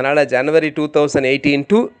 அதனால் ஜனவரி 2018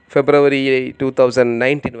 டு ஃபெப்ரவரி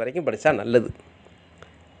 2019 வரைக்கும் படித்தா நல்லது.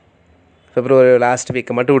 ஃபெப்ரவரி லாஸ்ட்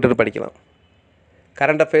வீக்கை மட்டும் விட்டுட்டு படிக்கலாம்.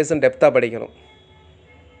 கரண்ட் அஃபேர்ஸும் டெப்த்தாக படிக்கணும்.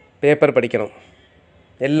 பேப்பர் படிக்கணும்.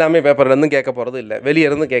 எல்லாமே பேப்பர்லேருந்து கேட்க போகிறது இல்லை, வெளியே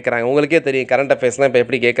இருந்து கேட்குறாங்க. உங்களுக்கே தெரியும் கரண்ட் அஃபேர்ஸ்லாம் இப்போ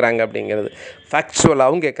எப்படி கேட்குறாங்க அப்படிங்கிறது.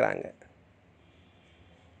 ஃபேக்சுவலாகவும் கேட்குறாங்க.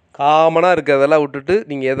 காமனாக இருக்கிறதெல்லாம் விட்டுட்டு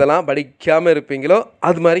நீங்கள் எதெல்லாம் படிக்காமல் இருப்பீங்களோ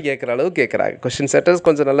அது மாதிரி கேட்குற அளவு கேட்குறாங்க. கொஷின் செட்டர்ஸ்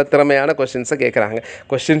கொஞ்சம் நல்ல திறமையான கொஷின்ஸை கேட்குறாங்க.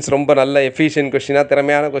 கொஷின்ஸ் ரொம்ப நல்ல எஃபிஷியன்ட் கொஷினாக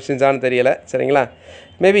திறமையான கொஷின்ஸானு தெரியலை. சரிங்களா?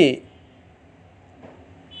 மேபி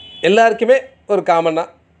எல்லாருக்குமே ஒரு காமனாக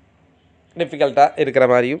டிஃபிகல்ட்டாக இருக்கிற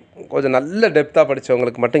மாதிரியும் கொஞ்சம் நல்ல டெப்த்தாக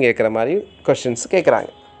படித்தவங்களுக்கு மட்டும் கேட்குற மாதிரியும் கொஷின்ஸ் கேட்குறாங்க.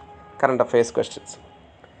 கரண்ட் அஃபேர்ஸ் கொஸ்டின்ஸ்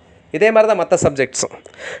இதே மாதிரி தான் மற்ற சப்ஜெக்ட்ஸும்.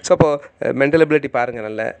 ஸோ அப்போது மென்டல் எபிலிட்டி பாருங்கள்,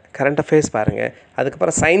 நல்ல கரண்ட் அஃபேர்ஸ் பாருங்கள்.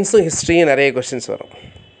 அதுக்கப்புறம் சயின்ஸும் ஹிஸ்ட்ரியும் நிறைய கொஷின்ஸ் வரும்.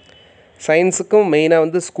 சயின்ஸுக்கும் மெயினாக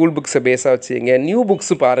வந்து ஸ்கூல் புக்ஸை பேஸாக வச்சுங்க. நியூ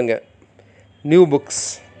புக்ஸு பாருங்கள். நியூ புக்ஸ்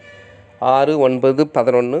 6, 9,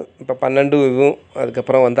 11 இப்போ 12 இதுவும்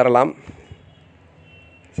அதுக்கப்புறம் வந்துடலாம்.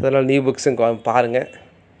 ஸோ அதனால் நியூ புக்ஸும் பாருங்கள்.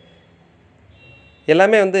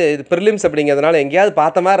 எல்லாமே வந்து இது ப்ரிலிம்ஸ் அப்படிங்கிறதுனால எங்கேயாவது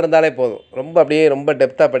பார்த்த மாதிரி இருந்தாலே போதும். ரொம்ப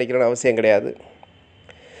டெப்த்தாக படிக்கணும்னு அவசியம் கிடையாது.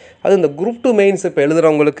 அது இந்த குரூப் 2 மெயின்ஸ் இப்போ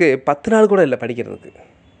எழுதுகிறவங்களுக்கு 10 நாள் கூட இல்லை படிக்கிறதுக்கு.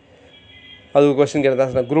 அது கொஸ்டின்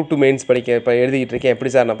கேட்டால் நான் குரூப் 2 மெயின்ஸ் இப்போ எழுதிக்கிட்டு இருக்கேன், எப்படி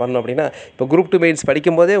சார் நான் பண்ணணும் அப்படின்னா, இப்போ குரூப் 2 மெயின்ஸ்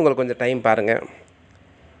படிக்கும்போதே உங்களுக்கு கொஞ்சம் டைம் பாருங்கள்.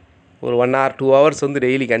 ஒரு 1 hour 2 hours வந்து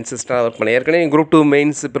டெய்லி கன்சிஸ்டண்டாக ஒர்க் பண்ணேன். ஏற்கனவே குரூப் 2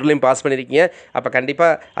 மெயின்ஸ் ப்ரிலிம் பாஸ் பண்ணியிருக்கீங்க, அப்போ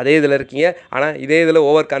கண்டிப்பாக அதே இதில் இருக்கீங்க. ஆனால் இதே இதில்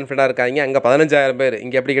ஓவர் கான்ஃபிடென்ட்டாக இருக்காங்க. அங்கே 15,000 பேர்,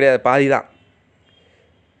 இங்கே எப்படி கிடையாது, பாதி தான்.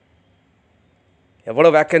 எவ்வளோ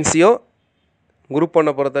வேக்கன்சியோ குரூப்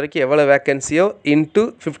 1 பொறுத்த வரைக்கும் எவ்வளோ வேக்கன்சியோ இன்ட்டு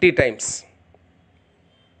 50 times.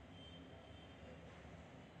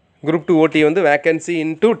 குரூப் 2 ஓடி வந்து வேக்கன்சி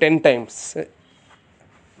இன்ட்டு 10 times.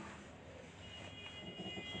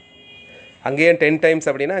 அங்கேயும் 10 times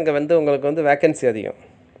அப்படின்னா அங்கே வந்து உங்களுக்கு வந்து வேக்கன்சி அதிகம்.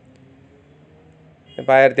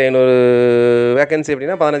 இப்போ 1500 வேக்கன்சி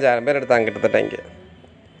அப்படின்னா 15,000 பேர் எடுத்தாங்க கிட்டத்தட்ட.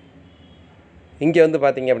 இங்கே வந்து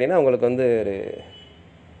பார்த்திங்க அப்படின்னா உங்களுக்கு வந்து ஒரு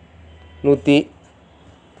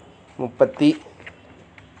 139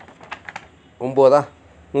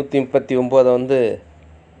 139 வந்து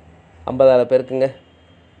 50,000 பேருக்குங்க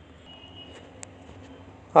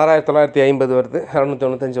 6,950 வருது,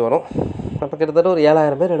 695 வரும். அப்போ கிட்டத்தட்ட ஒரு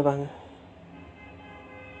 7,000 பேர் எடுப்பாங்க.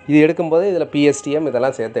 இது எடுக்கும்போது இதில் பிஎஸ்டிஎம்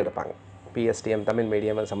இதெல்லாம் சேர்த்து எடுப்பாங்க. பிஎஸ்டிஎம் தமிழ்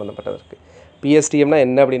மீடியம் அது சம்மந்தப்பட்டதற்கு. பிஎஸ்டிஎம்னா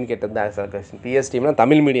என்ன அப்படின்னு கேட்டிருந்தாங்க சார் கொஸ்டின். பிஎஸ்டிஎம்னா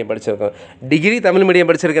தமிழ் மீடியம் படிச்சிருக்கோம். Degree Tamil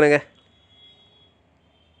medium படிச்சிருக்கேனுங்க.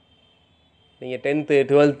 நீங்கள் 10th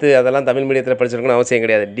 12th அதெல்லாம் தமிழ் மீடியத்தில் படிச்சிருக்கணும் அவசியம்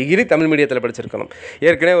கிடையாது. டிகிரி தமிழ் மீடியத்தில் படிச்சிருக்கணும்.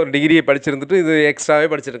 ஏற்கனவே ஒரு டிகிரியை படிச்சிருந்துட்டு இது எக்ஸ்ட்ராவே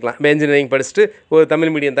படிச்சிருக்கலாம். இன்ஜினியரிங் படிச்சுட்டு ஒரு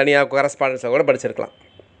தமிழ் மீடியம் தனியாக கரஸ்பாண்டன்ஸாக கூட படிச்சிருக்கலாம்.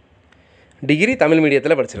 டிகிரி தமிழ்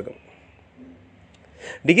மீடியத்தில் படிச்சிருக்கணும்.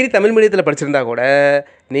 டிகிரி தமிழ் மீடியத்தில் படிச்சிருந்தா கூட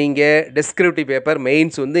நீங்கள் டெஸ்கிரிப்டிவ் பேப்பர்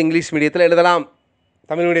மெயின்ஸ் வந்து இங்கிலீஷ் மீடியத்தில் எழுதலாம்.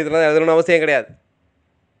 தமிழ் மீடியத்தில் தான் எழுதணும்னு அவசியம் கிடையாது.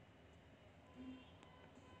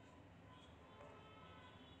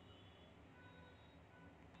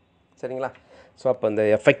 சரிங்களா? ஸோ அப்போ இந்த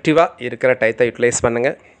எஃபெக்டிவாக இருக்கிற டைத்தை யூட்டிலைஸ்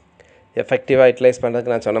பண்ணுங்கள். எஃபெக்டிவாக யூட்டிலைஸ்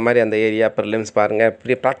பண்ணுறதுக்கு நான் சொன்ன மாதிரி அந்த ஏரியா ப்ரிலிம்ஸ் பாருங்கள்,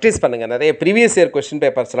 ப்ராக்டிஸ் பண்ணுங்கள். நிறைய ப்ரீவியஸ் இயர் கொஸ்டின்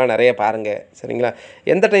பேப்பர்ஸ்லாம் நிறைய பாருங்கள். சரிங்களா?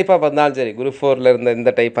 எந்த டைப்பாக இருந்தாலும் சரி, குரூப் 4ல் இருந்த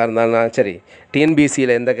எந்த டைப்பாக இருந்தாலும் சரி,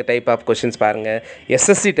 டிஎன்பிசியில் எந்த டைப் ஆஃப் கொஸ்டின்ஸ் பாருங்கள்,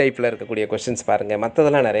 எஸ்எஸ்சி டைப்பில் இருக்கக்கூடிய கொஸ்டின்ஸ் பாருங்கள்,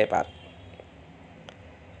 மற்றதெல்லாம் நிறைய பாருங்கள்.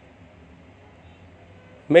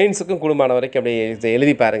 மெயின்ஸுக்கும் கூடுமான வரைக்கும் அப்படி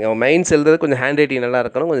எழுதி பாருங்கள். மெயின்ஸ் எழுதுறது கொஞ்சம் ஹேண்ட் ரைட்டிங் நல்லா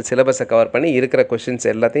இருக்கணும். கொஞ்சம் சிலபஸை கவர் பண்ணி இருக்கிற கொஷின்ஸ்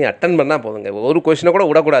எல்லாத்தையும் அட்டன் பண்ணால் போதுங்க. ஒரு கொஷினை கூட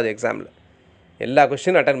விடக்கூடாது. எக்ஸாமில் எல்லா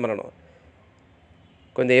கொஷினும் அட்டன் பண்ணணும்.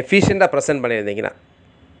 கொஞ்சம் எஃபிஷியண்ட்டாக ப்ரெசென்ட் பண்ணியிருந்தீங்கன்னா,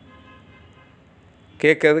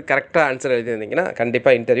 கேட்குறது கரெக்டாக ஆன்சர் எழுதியிருந்தீங்கன்னா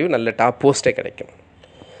கண்டிப்பாக இன்டர்வியூ நல்ல டாப் போஸ்ட்டே கிடைக்கும்.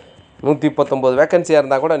 139 வேக்கன்சியாக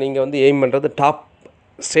இருந்தால் கூட நீங்கள் வந்து எய்ம் பண்ணுறது டாப்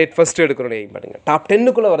ஸ்டேட் ஃபஸ்ட்டு எடுக்கணும்னு எய்ம் பண்ணுங்கள். டாப்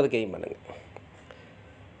 10க்குள்ளே வரதுக்கு எய்ம் பண்ணுங்கள்.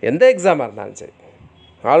 எந்த எக்ஸாமாக இருந்தாலும் சரி,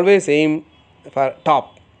 always aim for top.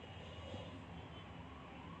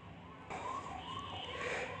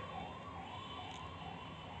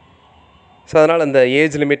 So அதனால் அந்த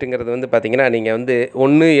ஏஜ் லிமிட்டுங்கிறது வந்து பார்த்திங்கன்னா நீங்கள் வந்து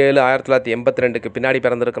 1/7/1982க்கு பின்னாடி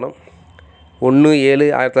பிறந்திருக்கணும்,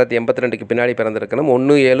 1/7/1982க்கு பின்னாடி பிறந்திருக்கணும்,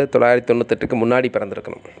 1/7/1998க்கு முன்னாடி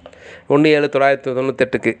பிறந்திருக்கணும்.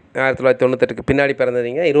 1/7/1998க்கு பின்னாடி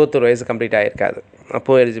பிறந்ததிங்க 21 வயசு கம்ப்ளீட் ஆகிருக்காது,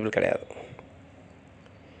 அப்போது எலிஜிபிள் கிடையாது.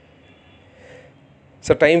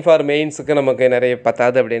 ஸோ டைம் ஃபார் மெயின்ஸுக்கு நமக்கு நிறைய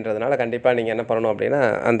பத்தாது அப்படின்றதுனால கண்டிப்பாக நீங்கள் என்ன பண்ணணும் அப்படின்னா,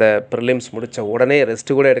 அந்த ப்ரிலிம்ஸ் முடித்த உடனே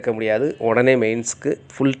ரெஸ்ட்டு கூட எடுக்க முடியாது, உடனே மெயின்ஸுக்கு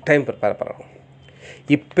ஃபுல் டைம் ப்ரிப்பேர் பண்ணணும்.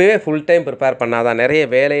 இப்போவே ஃபுல் டைம் ப்ரிப்பேர் பண்ணால் தான் நிறைய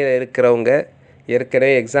வேலையில் இருக்கிறவங்க,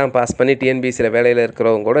 ஏற்கனவே எக்ஸாம் பாஸ் பண்ணி டிஎன்பிசியில் வேலையில்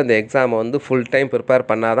இருக்கிறவங்க கூட இந்த எக்ஸாமை வந்து ஃபுல் டைம் ப்ரிப்பேர்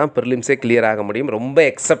பண்ணால் தான் ப்ரிலிம்ஸே கிளியர் ஆக முடியும். ரொம்ப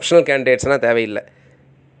எக்ஸப்ஷனல் கேண்டிடேட்ஸ்னால் தேவையில்லை.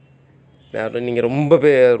 நீங்கள்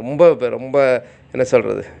ரொம்ப என்ன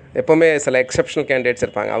சொல்கிறது, எப்போவுமே சில எக்ஸப்ஷனல் கேண்டிடேட்ஸ்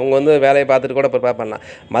இருப்பாங்க, அவங்க வந்து வேலையை பார்த்துட்டு கூட ப்ரிப்பேர் பண்ணலாம்.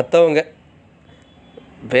 மற்றவங்க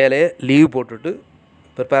வேலையை லீவ் போட்டுட்டு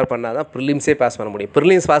ப்ரிப்பேர் பண்ணால் தான் ப்ரிலிம்ஸே பாஸ் பண்ண முடியும்.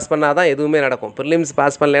 ப்ரிலிம்ஸ் பாஸ் பண்ணால் தான் எதுவுமே நடக்கும். ப்ரிலிம்ஸ்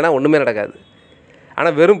பாஸ் பண்ணலைன்னா ஒன்றுமே நடக்காது.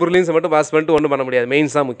 ஆனால் வெறும் ப்ரிலிம்ஸை மட்டும் பாஸ் பண்ணிட்டு ஒன்றும் பண்ண முடியாது.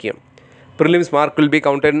 மெயின்ஸ் தான் முக்கியம். Prelims mark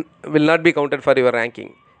will not be counted for your ranking,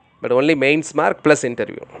 but only mains mark plus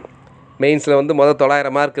interview. மெயின்ஸில் வந்து மொதல்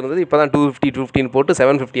 900 மார்க் இருந்தது, இப்போ தான் 250 போட்டு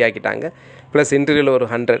 750 ஆக்கிட்டாங்க. ப்ளஸ் இன்டர்வியூவில் ஒரு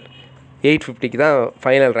 100, 850க்கு தான்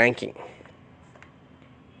ஃபைனல் ரேங்கிங்.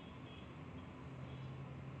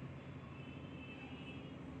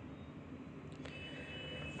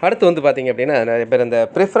 அடுத்து வந்து பார்த்திங்க அப்படின்னா, நிறைய பேர் இந்த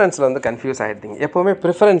ப்ரிஃபரன்ஸில் வந்து கன்ஃபியூஸ் ஆகிடுதிங்க. எப்போவுமே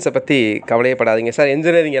ப்ரிஃபரன்ஸை பற்றி கவலையப்படாதீங்க சார்.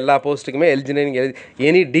 இன்ஜினியரிங் எல்லா போஸ்ட்டுக்குமே இன்ஜினியரிங்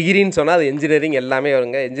எனி டிகிரின்னு சொன்னால் அது இன்ஜினியரிங் எல்லாமே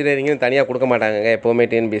வருங்க. இன்ஜினியரிங்னு தனியாக கொடுக்க மாட்டாங்க எப்போவுமே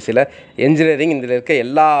டிஎன்பிசியில். இன்ஜினியரிங் இதில் இருக்க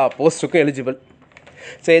எல்லா போஸ்ட்டுக்கும் எலிஜிபிள்.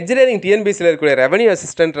 ஸோ இன்ஜினியரிங் டிஎன்பிசியில் இருக்கக்கூடிய ரெவன்யூ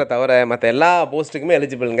அசிஸ்டண்ட்டை தவிர மற்ற எல்லா போஸ்ட்டுக்குமே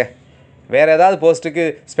எலிஜிபிளுங்க. வேறு ஏதாவது போஸ்ட்டுக்கு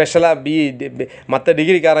ஸ்பெஷலாக மற்ற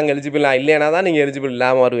டிகிரிக்காரங்க எலிஜிபிளாக இல்லைனா தான் நீங்கள் எலிஜிபிள்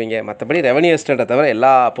இல்லாமல் வருவீங்க. மற்றபடி ரெவன்யூ அசிஸ்டண்ட்டை தவிர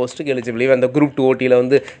எல்லா போஸ்ட்டுக்கும் எலிஜிபிள். ஈவன் அந்த குரூப்-2 ஓட்டியில்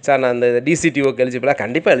வந்து சார் நான் அந்த டிசிடிஓக்கு எலிஜிபிளாக,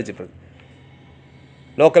 கண்டிப்பாக eligible.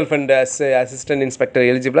 Local fund assistant inspector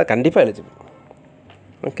எலிஜிபிளாக, கண்டிப்பாக எலிஜிபிள்.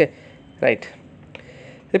 Okay, right.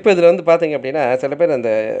 இப்போ இதில் வந்து பார்த்திங்க அப்படின்னா, சில பேர்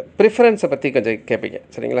அந்த ப்ரிஃபரன்ஸை பற்றி கொஞ்சம் கேட்பீங்க,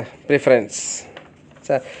 சரிங்களா? ப்ரிஃபரன்ஸ்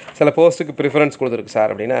சார், சில போஸ்ட்டுக்கு ப்ரிஃபரன்ஸ் கொடுத்துருக்கு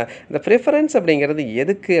சார் அப்படின்னா, இந்த ப்ரிஃபரன்ஸ் அப்படிங்கிறது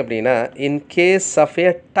எதுக்கு அப்படின்னா, in case of A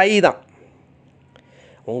tie தான்.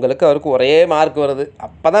 உங்களுக்கு அவருக்கு ஒரே மார்க் வருது,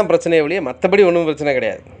 அப்போ தான் பிரச்சனையே ஒழிய மற்றபடி ஒன்றும் பிரச்சனை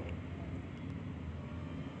கிடையாது.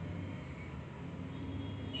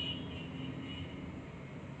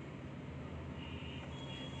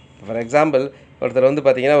 ஃபார் எக்ஸாம்பிள், ஒருத்தர் வந்து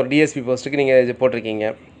பார்த்தீங்கன்னா ஒரு டிஎஸ்பி போஸ்ட்டுக்கு நீங்கள் போட்டிருக்கீங்க,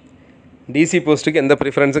 டிசி போஸ்ட்டுக்கு எந்த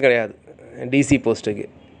ப்ரிஃபரன்ஸும் கிடையாது. டிசி போஸ்ட்டுக்கு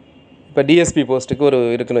இப்போ டிஎஸ்பி போஸ்ட்டுக்கு ஒரு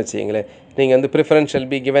இருக்குன்னு வச்சுங்களேன், நீங்கள் வந்து preference shall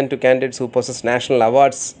be given to candidates who possess national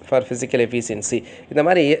awards for physical efficiency. இந்த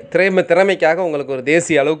மாதிரி திறமைக்காக உங்களுக்கு ஒரு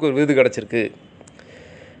தேசிய அளவுக்கு ஒரு விருது கிடச்சிருக்கு.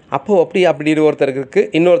 அப்போது அப்படி ஒருத்தருக்கு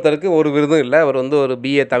இன்னொருத்தருக்கு ஒரு விருதும் இல்லை. அவர் வந்து ஒரு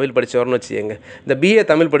பிஏ தமிழ் படித்தவர்னு வச்சுக்கோங்க. இந்த பிஏ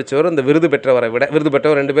தமிழ் படித்தவர் இந்த விருது பெற்றவரை விட, விருது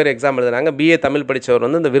பெற்றவர் 2 பேர் எக்ஸாம் எழுதுனாங்க, பிஏ தமிழ் படித்தவர்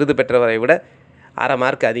வந்து இந்த விருது பெற்றவரை விட 1/2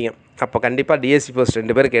 மார்க் அதிகம். அப்போ கண்டிப்பாக டிஎஸ்சி போஸ்ட்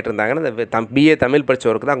 2 பேர் கேட்டிருந்தாங்கன்னா இந்த பிஏ தமிழ்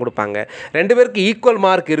படித்தவருக்கு தான் கொடுப்பாங்க. 2 பேருக்கு ஈக்குவல்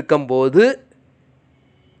மார்க் இருக்கும்போது,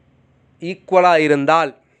 ஈக்குவலாக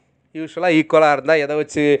இருந்தால், யூஸ்வலாக ஈக்குவலாக இருந்தால் எதை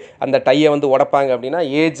வச்சு அந்த டையை வந்து உடைப்பாங்க அப்படின்னா,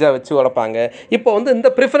 ஏஜை வச்சு உடைப்பாங்க. இப்போ வந்து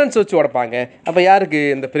இந்த ப்ரிஃபரன்ஸ் வச்சு உடைப்பாங்க. அப்போ யாருக்கு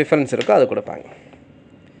இந்த ப்ரிஃபரன்ஸ் இருக்கோ அது கொடுப்பாங்க.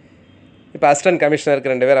 இப்போ அசிஸ்டன்ட்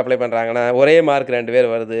கமிஷனருக்கு 2 பேர் அப்ளை பண்ணுறாங்கன்னா ஒரே மார்க் 2 பேர்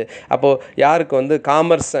வருது. அப்போது யாருக்கு வந்து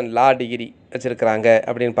காமர்ஸ் அண்ட் லா டிகிரி வச்சுருக்கிறாங்க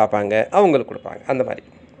அப்படின்னு பார்ப்பாங்க, அவங்களுக்கு கொடுப்பாங்க. அந்த மாதிரி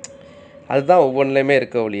அதுதான் ஒவ்வொன்றுலையுமே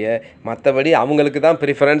இருக்க ஒழிய, மற்றபடி அவங்களுக்கு தான்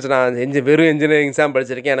ப்ரிஃபரன்ஸ். நான் வெறும் இன்ஜினியரிங் எக்ஸாம்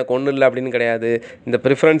படிச்சிருக்கேன், எனக்கு ஒன்றும் இல்லை அப்படின்னு கிடையாது. இந்த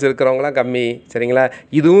ப்ரிஃபரன்ஸ் இருக்கிறவங்களாம் கம்மி, சரிங்களா?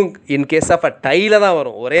 இதுவும் இன் கேஸ் ஆஃப் அ டையில் தான்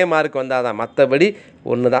வரும், ஒரே மார்க் வந்தால் தான், மற்றபடி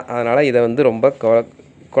ஒன்று தான். அதனால் இதை வந்து ரொம்ப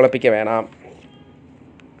குழப்பிக்க வேணாம்.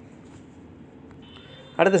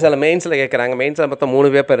 அடுத்து சில மெயின்ஸில் கேட்குறாங்க. மெயின்ஸில் மொத்தம் 3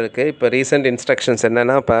 பேப்பர் இருக்குது. இப்போ ரீசெண்ட் இன்ஸ்ட்ரக்ஷன்ஸ்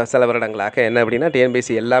என்னென்னா, இப்போ சில வருடங்களாக என்ன அப்படின்னா,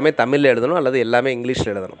 டிஎன்பிஎஸ்சி எல்லாமே தமிழில் எழுதணும் அல்லது எல்லாமே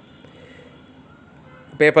இங்கிலீஷில் எழுதணும்.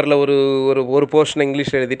 பேப்பரில் ஒரு போர்ஷனை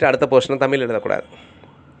இங்கிலீஷில் எழுதிட்டு அடுத்த போர்ஷனை தமிழ் எழுதக்கூடாது.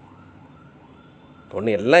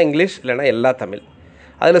 ஒன்று எல்லாம் இங்கிலீஷ், இல்லைனா எல்லா தமிழ்.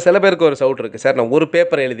 அதில் சில பேருக்கு ஒரு சவுட் இருக்குது, சார் நான் ஒரு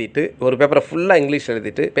பேப்பர் எழுதிட்டு, ஒரு பேப்பரை ஃபுல்லாக இங்கிலீஷ்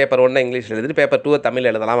எழுதிட்டு, பேப்பர் 1 இங்கிலீஷ் எழுதிட்டு, பேப்பர் 2 தமிழ்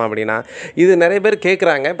எழுதலாம் அப்படின்னா, இது நிறைய பேர்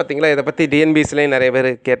கேட்குறாங்க. பார்த்தீங்களா, இதை பற்றி டிஎன்பிஎஸ்சிலையும் நிறைய பேர்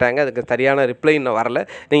கேட்டாங்க. அதுக்கு சரியான ரிப்ளை இன்னும் வரல.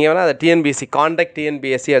 நீங்கள் வேணால் அதை TNPSC contact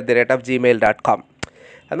tnpsc@gmail.com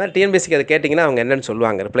அது மாதிரி டிஎன்பிஎஸ்சிக்கு அதை கேட்டிங்கன்னா அவங்க என்னென்னு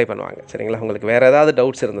சொல்லுவாங்க, ரிப்ளை பண்ணுவாங்க, சரிங்களா? உங்களுக்கு வேறு ஏதாவது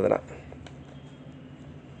டவுட்ஸ் இருந்ததுன்னா.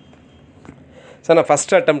 சார் நான்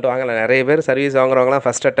ஃபஸ்ட் அட்டெம்ப்ட் வாங்கலை. நிறைய பேர் சர்வீஸ் வாங்குறவங்களாம்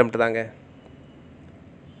ஃபஸ்ட் அட்டெம்ப்ட் தாங்க.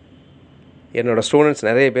 என்னோடய ஸ்டூடெண்ட்ஸ்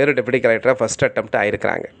நிறைய பேர் டெப்யூட்டி கலெக்டராக ஃபஸ்ட் அட்டெம்ப்ட்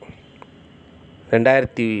ஆகிருக்கிறாங்க.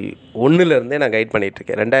 2001 நான் கைட்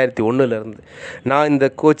பண்ணிகிட்ருக்கேன். 2001 நான் இந்த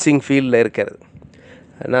கோச்சிங் ஃபீல்டில் இருக்கிறது.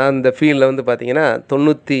 நான் இந்த ஃபீல்டில் வந்து பார்த்திங்கன்னா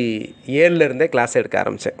 97 கிளாஸ் எடுக்க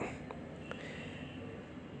ஆரம்பித்தேன்.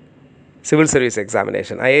 சிவில் சர்வீஸ்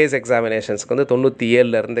எக்ஸாமினேஷன், ஐஏஎஸ் எக்ஸாமினேஷன்ஸ்க்கு வந்து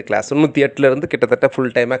 97 கிளாஸ், 98 கிட்டத்தட்ட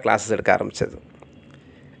ஃபுல் டைமாக கிளாஸஸ் எடுக்க ஆரம்பித்தது.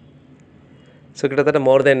 ஸோ கிட்டத்தட்ட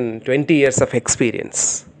மோர் தென் 20 years of experience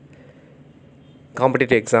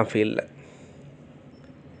competitive exam ஃபீல்டில்.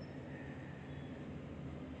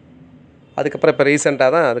 அதுக்கப்புறம் இப்போ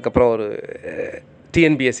ரீசெண்டாக தான் அதுக்கப்புறம் ஒரு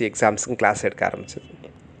டிஎன்பிஎஸ்சி எக்ஸாம்ஸுக்கும் கிளாஸ் எடுக்க ஆரம்பிச்சது.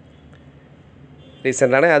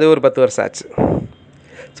 ரீசெண்டானே அது ஒரு 10 வருஷம் ஆச்சு.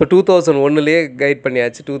 ஸோ 2001 கைட்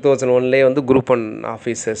பண்ணியாச்சு. 2001 வந்து குரூப் 1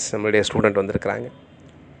 ஆஃபீஸர்ஸ் நம்மளுடைய ஸ்டூடெண்ட் வந்திருக்கிறாங்க.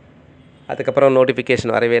 அதுக்கப்புறம்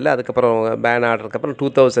நோட்டிஃபிகேஷன் வரவே இல்லை. அதுக்கப்புறம் பேன் ஆர்டருக்கு அப்புறம்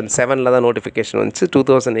 2007 தான் நோட்டிஃபிகேஷன் வந்துச்சு.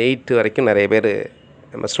 2008 வரைக்கும் நிறைய பேர்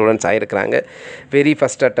நம்ம students ஆகிருக்கிறாங்க. Very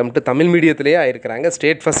first attempt Tamil மீடியத்திலே ஆகிருக்கிறாங்க.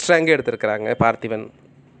 State first ரேங்கே எடுத்திருக்கிறாங்க பார்த்திபன்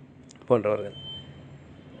போன்றவர்கள்.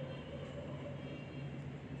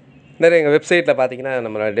 நிறைய எங்கள் வெப்சைட்டில் பார்த்திங்கன்னா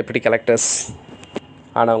நம்மளோட டெப்யூட்டி கலெக்டர்ஸ்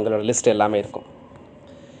ஆனவங்களோட லிஸ்ட் எல்லாமே இருக்கும்.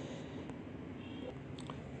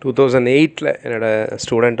 2008 என்னோடய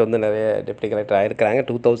ஸ்டூடெண்ட் வந்து நிறைய டெப்யூட்டி கலெக்டர் ஆகிருக்கிறாங்க.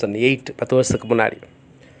 2008 10 வருஷத்துக்கு முன்னாடி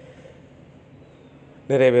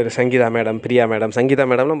நிறைய பேர். Sangeetha madam, Priya madam. சங்கீதா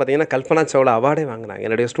மேடம்லாம் பார்த்திங்கன்னா கல்பனா சாவ்லா அவார்டே வாங்கினாங்க.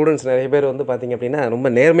 என்னுடைய ஸ்டூடெண்ட்ஸ் நிறைய பேர் வந்து பார்த்திங்க அப்படின்னா ரொம்ப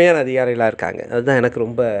நேர்மையான அதிகாரிகளாக இருக்காங்க. அதுதான்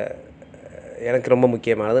எனக்கு ரொம்ப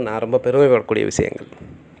முக்கியமானது. நான் ரொம்ப பெருமைப்படக்கூடிய விஷயங்கள்.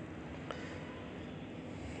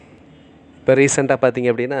 இப்போ ரீசெண்டாக பார்த்திங்க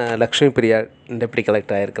அப்படின்னா Lakshmi Priya deputy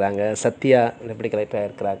collector ஆகிருக்கிறாங்க. Sathya deputy collector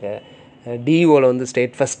ஆகிருக்கிறாங்க. டிஓவில் வந்து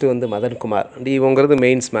ஸ்டேட் ஃபஸ்ட்டு வந்து மதன்குமார். டிஓங்கிறது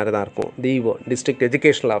மெயின்ஸ் மாதிரி தான் இருக்கும். DO district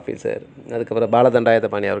educational officer. அதுக்கப்புறம்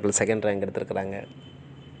பாலதண்டாயுதபாணி அவர்கள் 2nd ரேங்க் எடுத்திருக்கிறாங்க.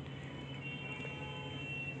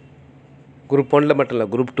 குரூப் 1 மட்டும் இல்லை,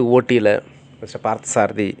 குரூப் 2 ஓடியில் மிஸ்டர்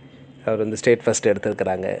பார்த்தசாரதி அவர் வந்து ஸ்டேட் ஃபஸ்ட்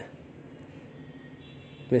எடுத்திருக்கிறாங்க.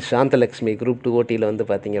 மிஸ் சாந்தலக்ஷ்மி குரூப் 2 ஓடியில் வந்து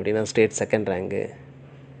பார்த்திங்க அப்படின்னா state 2nd rank.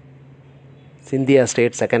 Scindia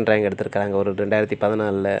state 2nd rank எடுத்திருக்கிறாங்க ஒரு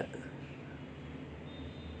 2014.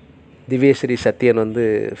 திவ்யஸ்ரீ சத்யன் வந்து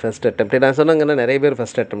ஃபஸ்ட் அட்டெம்ப்ட். நான் சொன்னாங்கன்னா நிறைய பேர்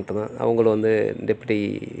ஃபஸ்ட் அட்டெம்ப்ட் தான். அவங்களும் வந்து deputy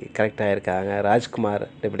collector ஆகிருக்காங்க. Rajkumar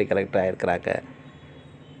deputy collector ஆகிருக்கிறாங்க.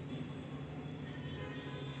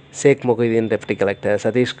 ஷேக் முஹிதீன் டெப்யூட்டி கலெக்டர்.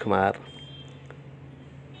 சதீஷ்குமார்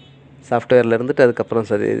சாஃப்ட்வேரில் இருந்துட்டு அதுக்கப்புறம்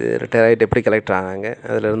ரிட்டையர் ஆகி டெப்யூட்டி கலெக்டர் ஆனாங்க.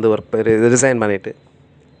 அதிலேருந்து ரிசைன் பண்ணிவிட்டு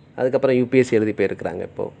அதுக்கப்புறம் யூபிஎஸ்சி எழுதி போயிருக்கிறாங்க.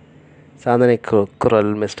 இப்போது சாதனை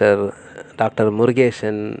குரல், mister doctor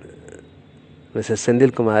Murugesan, mister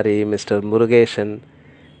Senthilkumari, mister Murugesan,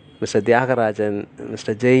 mister Thiagarajan,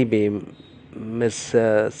 mister Jai Bhim, miss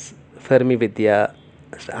Fermi வித்யா,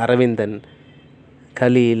 அரவிந்தன்,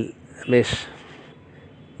 கலீல்,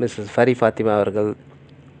 மிஸ்ஸஸ் ஃபரி ஃபாத்திமா அவர்கள்,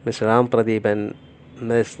 mister Ram Pratheepan,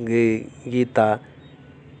 miss Geetha,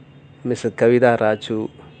 mister Kavitha Raju,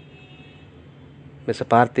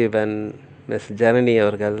 mister Parthiban, miss Janani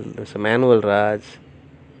அவர்கள், mister manual Raj,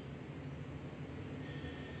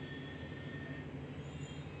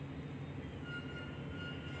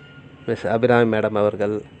 miss Abirami madam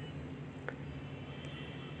அவர்கள்.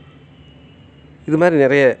 இது மாதிரி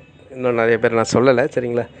இன்னும் நிறைய பேர் நான் சொல்லலை,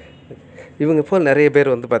 சரிங்களா. இவங்க போல் நிறைய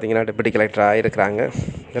பேர் வந்து பார்த்திங்கன்னா டெப்யூட்டி கலெக்டர் ஆகிருக்கிறாங்க.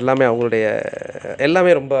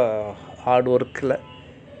 எல்லாமே ரொம்ப ஹார்ட் ஒர்க்கில்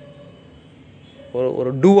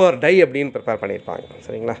ஒரு டூ ஆர் டை அப்படின்னு ப்ரிப்பேர் பண்ணியிருப்பாங்க,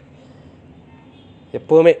 சரிங்களா.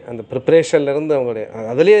 எப்போவுமே அந்த ப்ரிப்ரேஷன்லேருந்து அவங்களுடைய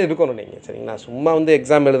அதிலே இருக்கணும் நீங்கள், சரிங்களா. சும்மா வந்து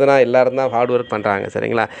எக்ஸாம் எழுதுனா எல்லோரும் தான் ஹார்ட் ஒர்க் பண்ணுறாங்க,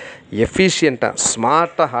 சரிங்களா. எஃபிஷியண்ட்டாக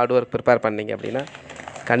ஸ்மார்ட்டாக ஹார்ட் ஒர்க் ப்ரிப்பேர் பண்ணிங்க அப்படின்னா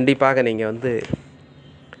கண்டிப்பாக நீங்கள் வந்து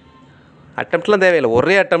அட்டெம்ப்ட்லாம் தேவையில்லை,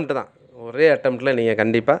 ஒரே அட்டெம்ப்ட்டில் நீங்கள்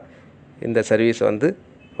கண்டிப்பாக இந்த சர்வீஸ் வந்து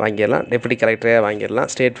வாங்கிடலாம். டெப்யூட்டி கலெக்டரே வாங்கிடலாம்,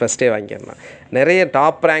 ஸ்டேட் ஃபஸ்ட்டே வாங்கிடலாம். நிறைய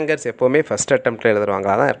டாப் ரேங்கர்ஸ் எப்போவுமே ஃபஸ்ட் அட்டெம்ப்ட்டில்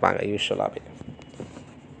எழுதுறவங்களாக தான் இருப்பாங்க யூஸ்வலாகவே.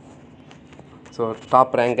 ஸோ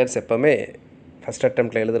டாப் ரேங்கர்ஸ் எப்போவுமே ஃபஸ்ட்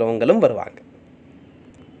அட்டெம்ப்ட்டில் எழுதுகிறவங்களும் வருவாங்க.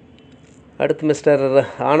 அடுத்து மிஸ்டர்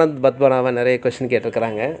ஆனந்த் பத்மநாபன் நிறைய கொஷின்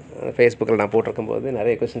கேட்டிருக்கிறாங்க. ஃபேஸ்புக்கில் நான் போட்டிருக்கும்போது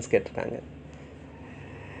நிறைய கொஷின்ஸ் கேட்டிருக்காங்க.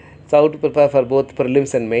 So how to prepare for both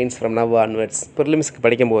prelims and mains from now onwards. ப்ரிலிம்ஸ்க்கு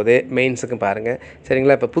படிக்கும்போதே மெயின்ஸுக்கும் பாருங்கள்,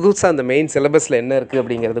 சரிங்களா. இப்போ புதுசாக அந்த மெயின் சிலபஸில் என்ன இருக்குது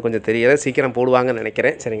அப்படிங்கிறது கொஞ்சம் தெரியல, சீக்கிரம் போடுவாங்கன்னு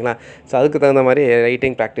நினைக்கிறேன், சரிங்களா. ஸோ அதுக்கு தகுந்த மாதிரி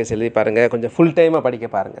ரைட்டிங் ப்ராக்டிஸ் எழுதி பாருங்கள், கொஞ்சம் ஃபுல் டைமாக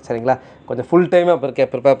படிக்க பாருங்கள், சரிங்களா. கொஞ்சம் ஃபுல் டைமாக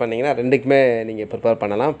ப்ரிப்பேர் பண்ணிங்கன்னா ரெண்டுக்குமே நீங்கள் ப்ரிப்பேர்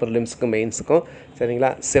பண்ணலாம், ப்ரிலிம்ஸுக்கும் மெயின்ஸுக்கும்,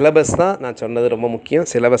 சரிங்களா. சிலபஸ் தான் நான் சொன்னது ரொம்ப முக்கியம்.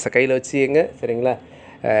 சிலபஸை கையில் வச்சுங்க, சரிங்களா.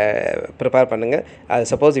 ப்ரிப்பேர் பண்ணுங்கள். அது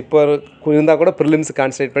சப்போஸ் இப்போ இருந்தால் கூட ப்ரிலிம்ஸ்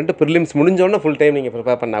கான்சன்ட்ரேட் பண்ணிட்டு ப்ரிலிம்ஸ் முடிஞ்சோடனே ஃபுல் டைம் நீங்கள்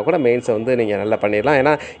ப்ரிப்பேர் பண்ணால் கூட மெயின்ஸை வந்து நீங்கள் நல்லா பண்ணிடலாம்.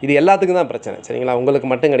 ஏன்னா இது எல்லாத்துக்கும் தான் பிரச்சனை, சரிங்களா. உங்களுக்கு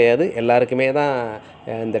மட்டும் கிடையாது, எல்லாருக்குமே தான்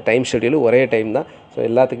இந்த டைம் ஷெட்யூல் ஒரே டைம் தான். ஸோ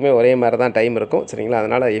எல்லாத்துக்குமே ஒரே மாதிரி தான் டைம் இருக்கும், சரிங்களா.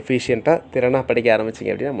 அதனால் எஃபிஷியண்ட்டாக திறனாக படிக்க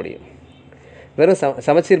ஆரம்பிச்சிங்க அப்படின்னா முடியும். வெறும்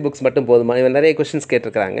சமச்சீர் புக்ஸ் மட்டும் போதுமா? இவன் நிறைய கொஷின்ஸ்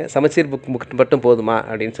கேட்டிருக்கிறாங்க. சமச்சீர் புக் மட்டும் போதுமா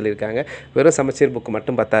அப்படின்னு சொல்லியிருக்காங்க. வெறும் சமச்சீர் புக்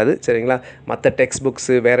மட்டும் பத்தாது, சரிங்களா? மற்ற டெக்ஸ்ட்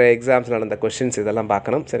புக்ஸு, வேறு எக்ஸாம்ஸ் நடந்த கொஷின்ஸ் இதெல்லாம்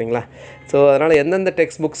பார்க்கணும், சரிங்களா? ஸோ அதனால் எந்தெந்த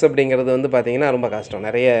டெக்ஸ்ட் புக்ஸ் அப்படிங்கிறது வந்து பார்த்திங்கன்னா ரொம்ப கஷ்டம்.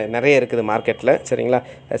 நிறைய இருக்குது மார்க்கெட்டில், சரிங்களா?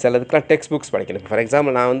 சிலதுக்குலாம் டெக்ஸ்ட் புக்ஸ் படிக்கணும். ஃபார்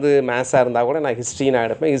எக்ஸாம்பிள் நான் வந்து மேத்ஸாக இருந்தால் கூட நான் ஹிஸ்ட்ரி நான்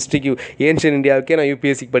எடுப்பேன். ஹிஸ்ட்ரிக்கு ஏன்ஷியன் இந்தியாவுக்கே நான்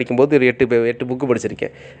யூபிஎஸ்சிக்கு படிக்கும்போது ஒரு 8 புக்கு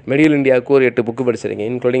படிச்சிருக்கேன். மெடியல் இந்தியாவுக்கு ஒரு 8 புக்கு படிச்சிருக்கேன்,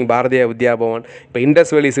 இன்க்ளூடிங் பாரதிய வித்யாபவன். இப்போ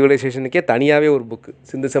இண்டஸ் வேலி சிவிலைசேஷனுக்கே தனியாகவே ஒரு புக்கு,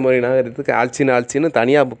 சிந்து சமவெளி நாகரிகத்துக்கு ஆல்ச்சின்னு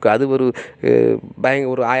தனியாக புக்கு. அது ஒரு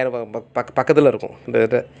ஒரு 1000 பக்கத்தில் இருக்கும்.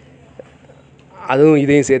 அதுவும்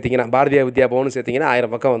இதையும் சேர்த்திங்கன்னா பாரதிய வித்யாபவனும் சேர்த்திங்கன்னா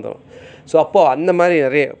 1000 பக்கம் வந்துடும். ஸோ அப்போது அந்த மாதிரி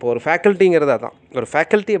நிறைய இப்போ ஒரு ஃபேக்கல்ட்டிங்கிறது தான். ஒரு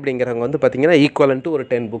ஃபேக்கல்ட்டி அப்படிங்கிறவங்க வந்து பார்த்திங்கன்னா ஈக்குவலன்ட்டு ஒரு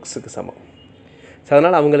 10 புக்ஸுக்கு சமம். ஸோ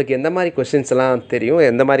அதனால் அவங்களுக்கு எந்த மாதிரி கொஷின்ஸ்லாம் தெரியும்,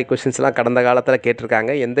 எந்த மாதிரி கொஷின்ஸ்லாம் கடந்த காலத்தில்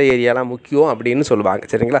கேட்டிருக்காங்க, எந்த ஏரியாலாம் முக்கியம் அப்படின்னு சொல்லுவாங்க,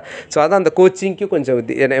 சரிங்களா? ஸோ அதான் அந்த கோச்சிங்க்கும் கொஞ்சம்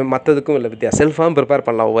மற்றதுக்கும் இல்லை வித்தியா. செல்ஃபாகவும் ப்ரிப்பேர்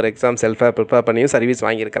பண்ணலாம். ஒவ்வொரு எக்ஸாம் செல்ஃபாக ப்ரிப்பேர் பண்ணியும் சர்வீஸ்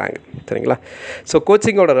வாங்கியிருக்கிறாங்க, சரிங்களா? ஸோ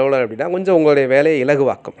கோச்சிங்கோட ரோல் அப்படின்னா கொஞ்சம் உங்களுடைய வேலையை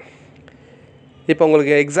இலகுவாக்கும். இப்போ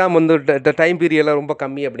உங்களுக்கு எக்ஸாம் வந்து டைம் பீரியடில் ரொம்ப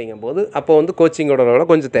கம்மி அப்படிங்கும்போது அப்போ வந்து கோச்சிங்கோட ரோலை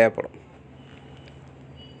கொஞ்சம் தேவைப்படும்.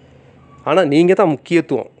 ஆனால் நீங்கள் தான்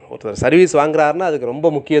முக்கியத்துவம். ஒருத்தர் சர்வீஸ் வாங்குறாருன்னா அதுக்கு ரொம்ப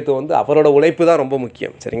முக்கியத்துவம் வந்து அவரோட உழைப்பு தான் ரொம்ப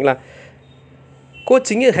முக்கியம், சரிங்களா?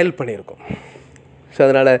 Coaching help பண்ணியிருக்கும். ஸோ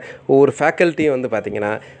அதனால் ஒவ்வொரு ஃபேக்கல்ட்டியும் வந்து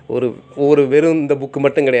பார்த்திங்கன்னா ஒரு வெறும் இந்த புக்கு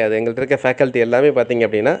மட்டும் கிடையாது. எங்கள்கிட்ட இருக்க ஃபேக்கல்ட்டி எல்லாமே பார்த்திங்க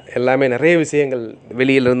அப்படின்னா எல்லாமே நிறைய விஷயங்கள்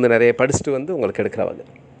வெளியிலேருந்து நிறைய படிச்சுட்டு வந்து உங்களுக்கு எடுக்கிறவங்க.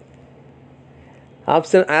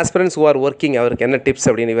 ஆஸ்பிரன்ஸ் ஹூ ஆர் ஒர்க்கிங், அவருக்கு என்ன டிப்ஸ்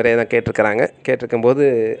அப்படின்னு இவரே தான் கேட்டிருக்கும்போது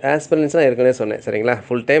ஆஸ்பிரன்ஸ்லாம் ஏற்கனவே சொன்னேன், சரிங்களா?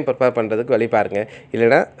 ஃபுல் டைம் ப்ரிப்பேர் பண்ணுறதுக்கு வழி பாருங்கள்.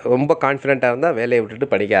 இல்லைனா ரொம்ப கான்ஃபிடென்ட்டாக இருந்தால் வேலையை விட்டுட்டு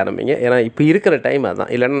படிக்க ஆரம்பிங்க. ஏன்னா இப்போ இருக்கிற டைம்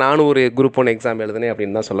அதுதான். இல்லைனா நானும் ஒரு குரூப் 1 எக்ஸாம் எழுதுனேன்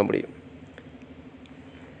அப்படின்னு தான் சொல்ல முடியும்.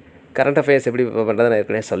 கரண்ட் அஃபேர்ஸ் எப்படி ப்ரிப்பேர் பண்ணுறதை நான்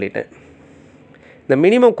ஏற்கனவே சொல்லிட்டேன். இந்த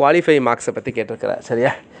மினிமம் குவாலிஃபை மார்க்ஸை பற்றி கேட்டிருக்கிறேன்,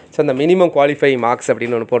 சரியா? ஸோ அந்த மினிமம் குவாலிஃபை மார்க்ஸ்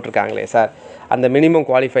அப்படின்னு ஒன்று போட்டிருக்காங்களே சார், அந்த மினிமம்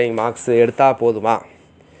குவாலிஃபைங் மார்க்ஸ் எடுத்தால் போதுமா,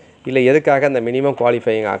 இல்லை எதுக்காக அந்த மினிமம்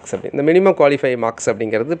குவாலிஃபையிங் மார்க்ஸ் அப்படி? இந்த மினிமம் குவாலிஃபை மார்க்ஸ்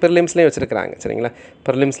அப்படிங்கிறது ப்ரிலிம்ஸ்லேயும் வச்சுருக்காங்க, சரிங்களா?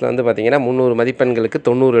 ப்ரிலிம்ஸில் வந்து பார்த்திங்கன்னா 300 மதிப்பெண்களுக்கு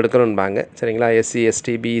 90 எடுக்கணும்பாங்க, சரிங்களா? எஸ்சி,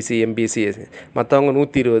 எஸ்டி, பிசி, எம்பிசி, மற்றவங்க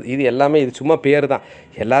 120. இது எல்லாமே இது சும்மா பேர் தான்.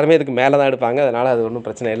 எல்லாருமே இதுக்கு மேலே தான் எடுப்பாங்க. அதனால் அது ஒன்றும்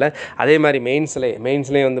பிரச்சனை இல்லை. அதே மாதிரி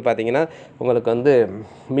மெயின்ஸ்லேயே வந்து பார்த்திங்கன்னா உங்களுக்கு வந்து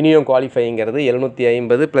மினிமம் குவாலிஃபைங்கிறது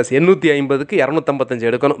 750 + 850க்கு 255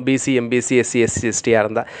 எடுக்கணும். பிசி, எம்பிசி, எஸ்சி, எஸ்டியாக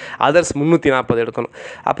இருந்தால். அதர்ஸ் 340 எடுக்கணும்.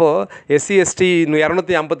 அப்போது எஸ்சி, எஸ்டி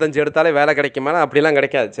 255 எடுத்தாலே வேலை கிடைக்குமா? அப்படிலாம்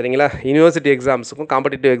கிடைக்காது, சரிங்களா? யூனிவர்சிட்டி எக்ஸாம்ஸுக்கும்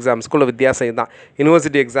காம்படிட்டிவ் எக்ஸாம்ஸுக்கும் உள்ள வித்தியாசம் தான்.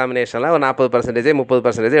 யூனிவர்சிட்டி எக்ஸாமினேஷனில் ஒரு 40%,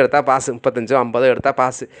 30% எடுத்தால் பாஸ், 35, 50 எடுத்தால்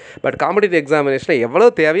பாஸ். பட் காம்படிட்டிவ் எக்ஸாமினேஷனில் எவ்வளோ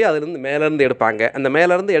தேவையோ அதுலேருந்து மேலேருந்து எடுப்பாங்க. அந்த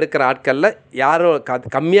மேலேருந்து எடுக்கிற ஆட்களில் யாரோ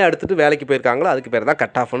கம்மியாக எடுத்துகிட்டு வேலைக்கு போயிருக்காங்களோ அதுக்கு பேர் தான்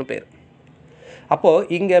கட் ஆஃப்னு பேர். அப்போது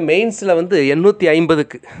இங்கே மெயின்ஸில் வந்து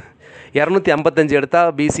 850க்கு 255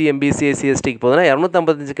 எடுத்தால் பிசி, எம்பிசி, எஸ்சி, எஸ்டிக்கு போதுன்னா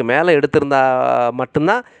 255க்கு மேலே எடுத்திருந்தால்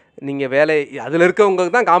மட்டும்தான் நீங்கள் வேலை. அதில்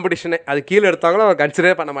இருக்கவங்களுக்கு தான் காம்படிஷனே. அது கீழே எடுத்தாங்களோ அவங்க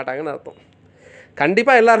கன்சிடரே பண்ண மாட்டாங்கன்னு அர்த்தம்.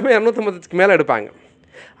 கண்டிப்பாக எல்லாருமே 250க்கு மேலே எடுப்பாங்க.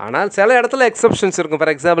 ஆனால் சில இடத்துல எக்ஸப்ஷன்ஸ் இருக்கும்.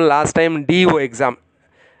 For example last time DO exam,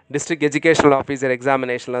 district educational officer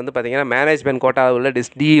எக்ஸாமினேஷனில் வந்து பார்த்திங்கன்னா மேனேஜ்மெண்ட் கோட்டாவில் உள்ள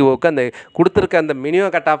டிஓக்கு அந்த கொடுத்துருக்க அந்த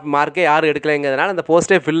மினிமம் கட் ஆஃப் மார்க்கே யாரும் எடுக்கலைங்கிறதுனால அந்த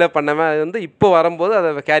போஸ்ட்டே ஃபில்லப் பண்ணாமல் வந்து இப்போ வரும்போது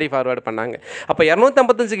அதை கேரி ஃபார்வேர்டு பண்ணாங்க. அப்போ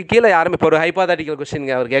 255க்கு கீழே யாருமே, இப்போ ஒரு ஹைபாதட்டிக்கல்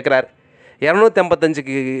கொஸ்டின் அவர் கேட்குறாரு,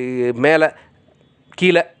 255க்கு மேலே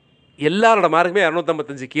கீழே எல்லாரோட மார்க்குமே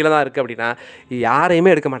 255 கீழே தான் இருக்குது அப்படின்னா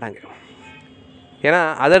யாரையுமே எடுக்க மாட்டாங்க. ஏன்னா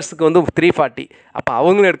அதர்ஸுக்கு வந்து 340, அப்போ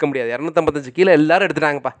அவங்களும் எடுக்க முடியாது. 255 கீழே எல்லோரும்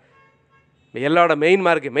எடுத்துட்டாங்கப்பா. எல்லாரோட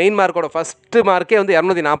மெயின் மார்க்கோட ஃபஸ்ட்டு மார்க்கே வந்து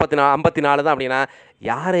 254 தான் அப்படின்னா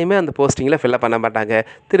யாரையுமே அந்த போஸ்டிங்கில் ஃபில்லப் பண்ண மாட்டாங்க.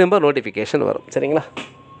 திரும்ப நோட்டிஃபிகேஷன் வரும், சரிங்களா?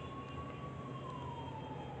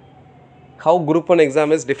 How group 1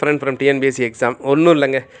 exam is different from TNPSC exam? ஒன்றும்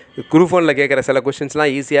இல்லைங்க. குரூப் 1ல் கேட்குற சில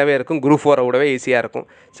கொஷின்ஸ்லாம் ஈஸியாகவே இருக்கும். குரூப் 4 விடவே ஈஸியாக இருக்கும்.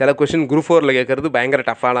 சில கொஷின் குரூப் 4ல் கேட்குறது பயங்கர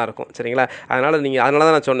டஃப்பாலாம் இருக்கும், சரிங்களா? அதனால்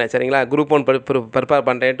தான் நான் சொன்னேன், சரிங்களா? குரூப் 1 ப்ரிப்பேர்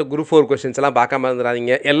பண்ணுறேன்ட்டு குரூப் 4 கொஷின்ஸ்லாம் பார்க்காம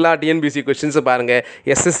இருந்துடாதீங்க. எல்லா டிஎன்பிஎஸ்சி கொஷின்ஸும் பாருங்கள்,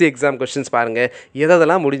 எஸ்எஸ்சி எக்ஸாம் கொஷின்ஸ் பாருங்கள்,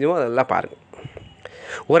 எதெல்லாம் முடிஞ்சுமோ அதெல்லாம் பாருங்கள்.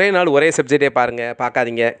 ஒரே நாள் ஒரே சப்ஜெக்டே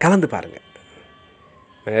பார்க்காதீங்க, கலந்து பாருங்கள்.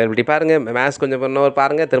 இப்படி பாருங்கள், மேத்ஸ் கொஞ்சம் பண்ணவர்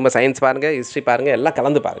பாருங்கள், திரும்ப சயின்ஸ் பாருங்கள், ஹிஸ்ட்ரி பாருங்கள், எல்லாம்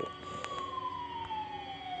கலந்து பாருங்கள்.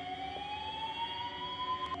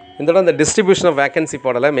 இதோட அந்த டிஸ்ட்ரிபியூஷன் ஆஃப் வேக்கன்சி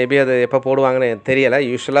போடலை. மேபி அது எப்போ போடுவாங்கன்னு எனக்கு தெரியலை.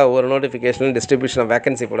 யூஸ்வலாக ஒவ்வொரு நோட்டிஃபிகேஷனும் டிஸ்ட்ரிபியூஷன் ஆஃப்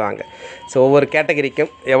வேக்கன்சி போடுவாங்க. ஸோ ஒவ்வொரு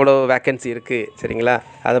கேட்டகரிக்கும் எவ்வளோ வேக்கன்சி இருக்குது, சரிங்களா?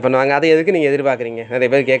 அதை பண்ணுவாங்க. அதை எதுக்கு நீங்கள் எதிர்பார்க்குறீங்க? நிறைய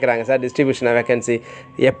பேர் கேட்குறாங்க, சார் டிஸ்ட்ரிபியூஷன் ஆஃப் வேக்கன்சி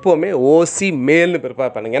எப்போவுமே ஓசி மேல்னு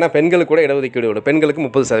ப்ரிப்பேர் பண்ணுங்கள். ஏன்னா பெண்களுக்கு கூட இடஒதுக்கீடு உண்டு, பெண்களுக்கு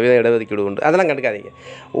 30% இடஒதுக்கீடு உண்டு. அதெல்லாம் கண்டுக்காதீங்க.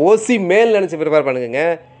 ஓசி மேல் நினச்சி ப்ரிப்பேர் பண்ணுங்க.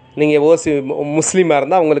 நீங்கள் ஓசி முஸ்லீமாக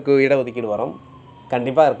இருந்தால் உங்களுக்கு இடஒதுக்கீடு வரும்,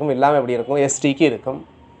 கண்டிப்பாக இருக்கும். இல்லாமல் எப்படி இருக்கும்? எஸ்டிக்கு இருக்கும்.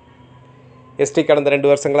 எஸ்டி கடந்த 2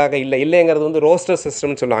 வருஷங்களாக இல்லைங்கிறது வந்து ரோஸ்டர்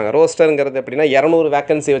சிஸ்டம்னு சொல்லுவாங்க. ரோஸ்டருங்கிறது எப்படின்னா 200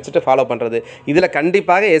 வேக்கன்சி வச்சுட்டு ஃபாலோ பண்ணுறது. இதில்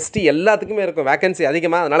கண்டிப்பாக எஸ்டி எல்லாத்துக்குமே இருக்கும் வேக்கன்சி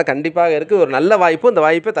அதிகமாக, அதனால் கண்டிப்பாக இருக்குது. ஒரு நல்ல வாய்ப்பு, இந்த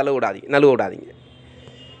வாய்ப்பை நழுவ விடாதீங்க.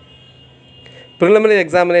 ப்ரிலிமினரி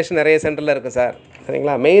எக்ஸாமினேஷன் நிறைய சென்டரில் இருக்குது சார்,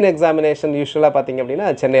 சரிங்களா. மெயின் எக்ஸாமினேஷன் யூஸ்வலாக பார்த்திங்க அப்படின்னா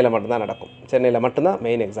சென்னையில் மட்டும்தான் நடக்கும். சென்னையில் மட்டும்தான்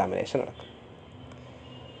மெயின் எக்ஸாமினேஷன் நடக்கும்.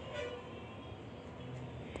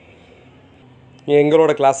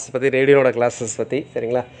 எங்களோட கிளாஸஸ் பற்றி, ரேடியோனோட கிளாஸஸ் பற்றி,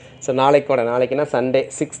 சரிங்களா. ஸோ நாளைக்குன்னா சண்டே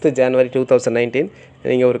 6th January 2019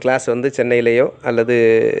 நீங்கள் ஒரு கிளாஸ் வந்து சென்னையிலேயோ அல்லது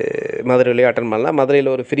மதுரையிலையோ அட்டன் பண்ணலாம். மதுரையில்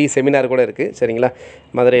ஒரு ஃப்ரீ செமினார் கூட இருக்குது, சரிங்களா.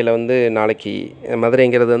 மதுரையில் வந்து நாளைக்கு,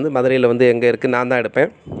 மதுரைங்கிறது வந்து மதுரையில் வந்து எங்கே இருக்குது, நான் தான்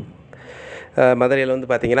எடுப்பேன். மதுரையில் வந்து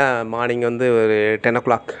பார்த்திங்கன்னா மார்னிங் வந்து ஒரு 10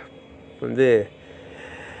 o'clock வந்து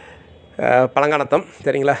பழங்கானத்தம்,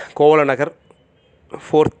 சரிங்களா. கோவலநகர்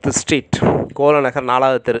 4th Street, கோவலநகர்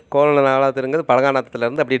 4வது தெரு. கோவலநகர் 4வது தெருங்கிறது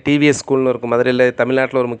பழங்கானத்துலேருந்து அப்படியே டிவிஎஸ் ஸ்கூல்னு இருக்கும். மதுரையில்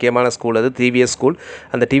தமிழ்நாட்டில் ஒரு முக்கியமான ஸ்கூல் அது டிவிஎஸ் ஸ்கூல்.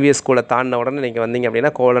 அந்த டிவிஎஸ் ஸ்கூலை தாண்டின உடனே நீங்கள் வந்தீங்க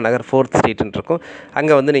அப்படின்னா கோவலநகர் 4th Streetன்னு இருக்கும்.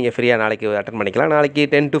 அங்கே வந்து நீங்கள் ஃப்ரீயாக நாளைக்கு அட்டன் பண்ணிக்கலாம். நாளைக்கு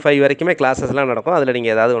 10 to 5 வரைக்குமே கிளாஸஸ்லாம் நடக்கும். அதில்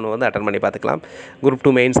நீங்கள் ஏதாவது ஒன்று வந்து அட்டன் பண்ணி பார்த்துக்கலாம். Group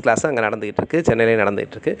 2 மெயின்ஸ் கிளாஸ் அங்கே நடந்துகிட்டு இருக்குது, சென்னையிலே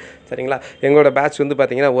நடந்துகிட்டு இருக்குது, சரிங்களா. எங்களோட பேட்ச் வந்து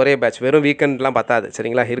பார்த்திங்கன்னா ஒரே பேட்ச், வெறும் வீக்கெண்ட்லாம் பத்தாது,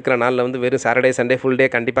 சரிங்களா. இருக்கிற நாளில் வந்து வெறும் சாட்டர்டே சண்டே ஃபுல் டே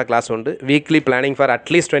கண்டிப்பாக கிளாஸ் உண்டு. Weekly planning for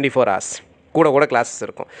at least 24 hours கூட கிளாஸஸ்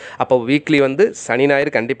இருக்கும். அப்போ வீக்லி வந்து சனி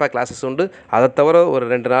ஞாயிறு கண்டிப்பாக கிளாஸஸ் உண்டு. அதை தவிர ஒரு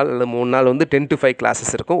 2 நாள் அல்லது 3 நாள் வந்து 10 to 5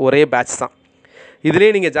 கிளாஸஸ் இருக்கும். ஒரே பேட்ச் தான். இதிலே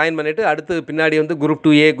நீங்கள் ஜாயின் பண்ணிவிட்டு அடுத்து பின்னாடி வந்து Group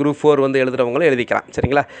 2A Group 4 வந்து எழுதுகிறவங்களும் எழுதிக்கலாம்,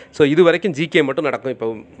 சரிங்களா. ஸோ இது வரைக்கும் ஜிகே மட்டும் நடக்கும் இப்போ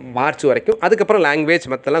மார்ச் வரைக்கும். அதுக்கப்புறம் லாங்குவேஜ்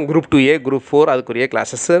மற்றெல்லாம் Group 2A Group 4 அதுக்குரிய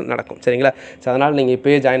கிளாஸஸ் நடக்கும், சரிங்களா. ஸோ அதனால் நீங்கள்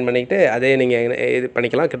இப்போயே ஜாயின் பண்ணிக்கிட்டு அதே நீங்கள் இது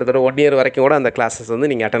பண்ணிக்கலாம். கிட்டத்தட்ட 1 year வரைக்கும் கூட அந்த கிளாஸஸ் வந்து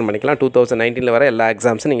நீங்கள் அட்டன் பண்ணிக்கலாம். 2019 வர எல்லா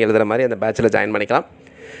எக்ஸாம்ஸும் நீங்கள் எழுதுகிற மாதிரி அந்த பேட்சில் ஜாயின் பண்ணிக்கலாம்.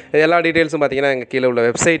 எல்லா டீட்டெயில்ஸும் பார்த்திங்கன்னா எங்கள் கீழே உள்ள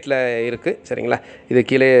வெப்சைட்டில் இருக்குது, சரிங்களா. இது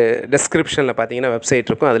கீழே டெஸ்கிரிப்ஷனில் பார்த்தீங்கன்னா வெப்சைட்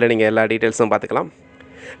இருக்கும், அதில் நீங்கள் எல்லா டீட்டெயில்ஸும் பார்த்துக்கலாம்.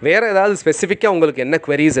 வேறு ஏதாவது ஸ்பெசிஃபிக்காக உங்களுக்கு என்ன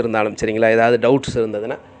queries இருந்தாலும், சரிங்களா, ஏதாவது டவுட்ஸ்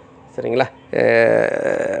இருந்ததுன்னா, சரிங்களா,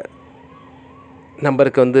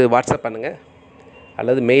 நம்பருக்கு வந்து வாட்ஸ்அப் பண்ணுங்கள்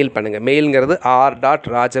அல்லது மெயில் பண்ணுங்கள். மெயிலுங்கிறது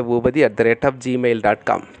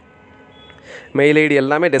r.rajaboopathy@gmail.com. மெயில் ஐடி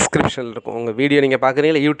எல்லாமே டெஸ்கிரிப்ஷனில் இருக்கும். உங்கள் வீடியோ நீங்கள்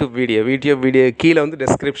பார்க்குறீங்களா, யூடியூப் வீடியோ கீழே வந்து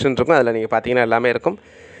டெஸ்கிரிப்ஷன் இருக்கும், அதில் நீங்கள் பார்த்தீங்கன்னா எல்லாமே இருக்கும்,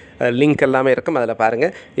 லிங்க் எல்லாமே இருக்கும், அதில்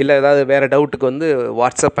பாருங்கள். இல்லை ஏதாவது வேறு டவுட்டுக்கு வந்து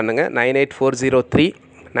வாட்ஸ்அப் பண்ணுங்கள். 98403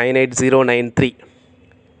 98403 98093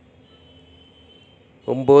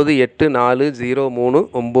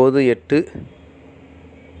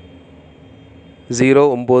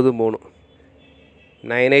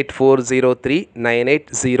 98403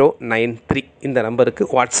 98093 இந்த நம்பருக்கு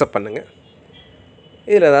வாட்ஸ்அப் பண்ணுங்கள்.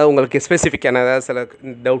 இதில் ஏதாவது உங்களுக்கு ஸ்பெசிஃபிக்கான ஏதாவது சில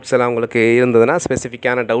டவுட்ஸ் எல்லாம் உங்களுக்கு இருந்ததுன்னா,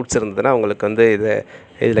 ஸ்பெசிஃபிக்கான டவுட்ஸ் இருந்ததுன்னா உங்களுக்கு வந்து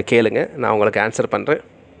இதில் கேளுங்க, நான் உங்களுக்கு ஆன்சர் பண்ணுறேன்.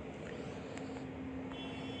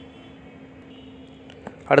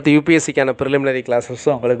 அடுத்து யூபிஎஸ்சிக்கான ப்ரிலிமினரி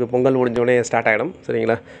கிளாஸஸும் உங்களுக்கு பொங்கல் முடிஞ்சோடனே ஸ்டார்ட் ஆகிடும்,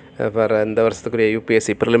 சரிங்களா. ஃபார் இந்த வருஷத்துக்குரிய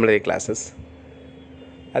யூபிஎஸ்சி ப்ரிலிமினரி கிளாஸஸ்.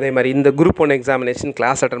 அதே மாதிரி இந்த Group 1 எக்ஸாமினேஷன்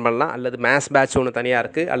கிளாஸ் அட்டன் பண்ணலாம். அல்லது மேத்ஸ் பேட்ச் ஒன்று தனியாக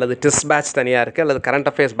இருக்குது, அல்லது டெஸ்ட் பேட்ச் தனியாக இருக்குது, அல்லது கரண்ட்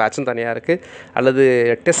அஃபேர்ஸ் பேட்சும் தனியாக இருக்குது, அல்லது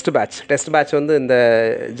டெஸ்ட் பேட்ச் வந்து இந்த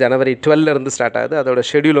January 12 ஸ்டார்ட் ஆகுது. அதோட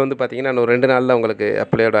ஷெடியூல் வந்து பார்த்திங்கன்னா இன்னும் 2 நாளில் உங்களுக்கு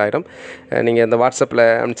அப்லோட் ஆகிடும். நீங்கள் இந்த வாட்ஸ்அப்பில்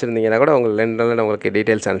அனுப்பிச்சிருந்தீங்கன்னா கூட உங்களுக்கு 2 நாளில் உங்களுக்கு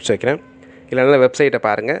டீட்டெயில்ஸ் அனுப்பிச்சி வைக்கிறேன். இல்லைனா வெப்சைட்டை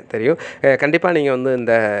பாருங்கள், தெரியும். கண்டிப்பாக நீங்கள் வந்து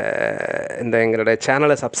இந்த எங்களோட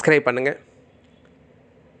சேனலை சப்ஸ்கிரைப் பண்ணுங்கள்,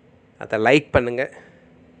 அதை லைக் பண்ணுங்கள்,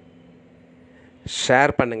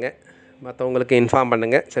 ஷேர் பண்ணுங்கள், மற்றவங்களுக்கு இன்ஃபார்ம்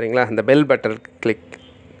பண்ணுங்கள், சரிங்களா. அந்த பெல்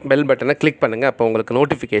பட்டனை கிளிக் பண்ணுங்கள், அப்போ உங்களுக்கு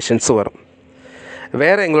நோட்டிஃபிகேஷன்ஸும் வரும்.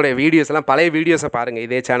 வேறு எங்களுடைய வீடியோஸ்லாம் பழைய வீடியோஸை பாருங்கள்.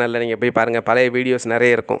 இதே சேனலில் நீங்கள் போய் பாருங்கள், பழைய வீடியோஸ்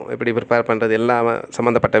நிறைய இருக்கும். எப்படி ப்ரிப்பேர் பண்ணுறது எல்லாம்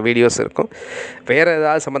சம்மந்தப்பட்ட வீடியோஸ் இருக்கும். வேறு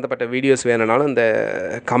ஏதாவது சம்மந்தப்பட்ட வீடியோஸ் வேணும்னாலும் இந்த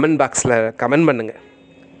கமெண்ட் பாக்ஸில் கமெண்ட் பண்ணுங்கள்.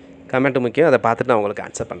 கமெண்ட்டு முக்கியம், அதை பார்த்துட்டு நான் உங்களுக்கு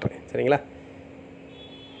ஆன்சர் பண்ணுறேன், சரிங்களா.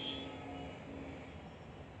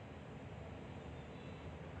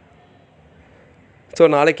 ஸோ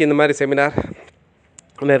நாளைக்கு இந்த மாதிரி செமினார்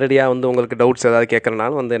நேரடியாக வந்து உங்களுக்கு டவுட்ஸ் ஏதாவது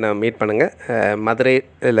கேட்குறனாலும் வந்து என்னை மீட் பண்ணுங்கள்.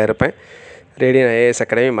 மதுரையில் இருப்பேன். ரேடியன் ஐஏஎஸ்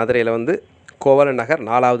அகாடமி மதுரையில் வந்து கோவலநகர்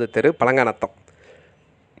 4வது தெரு பழங்கானத்தம்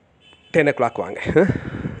 10 o'clock வாங்க.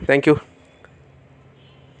 Thank you.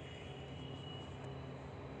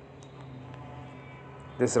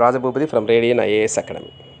 This is Rajaboopathy from Radian IAS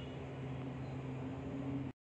Academy.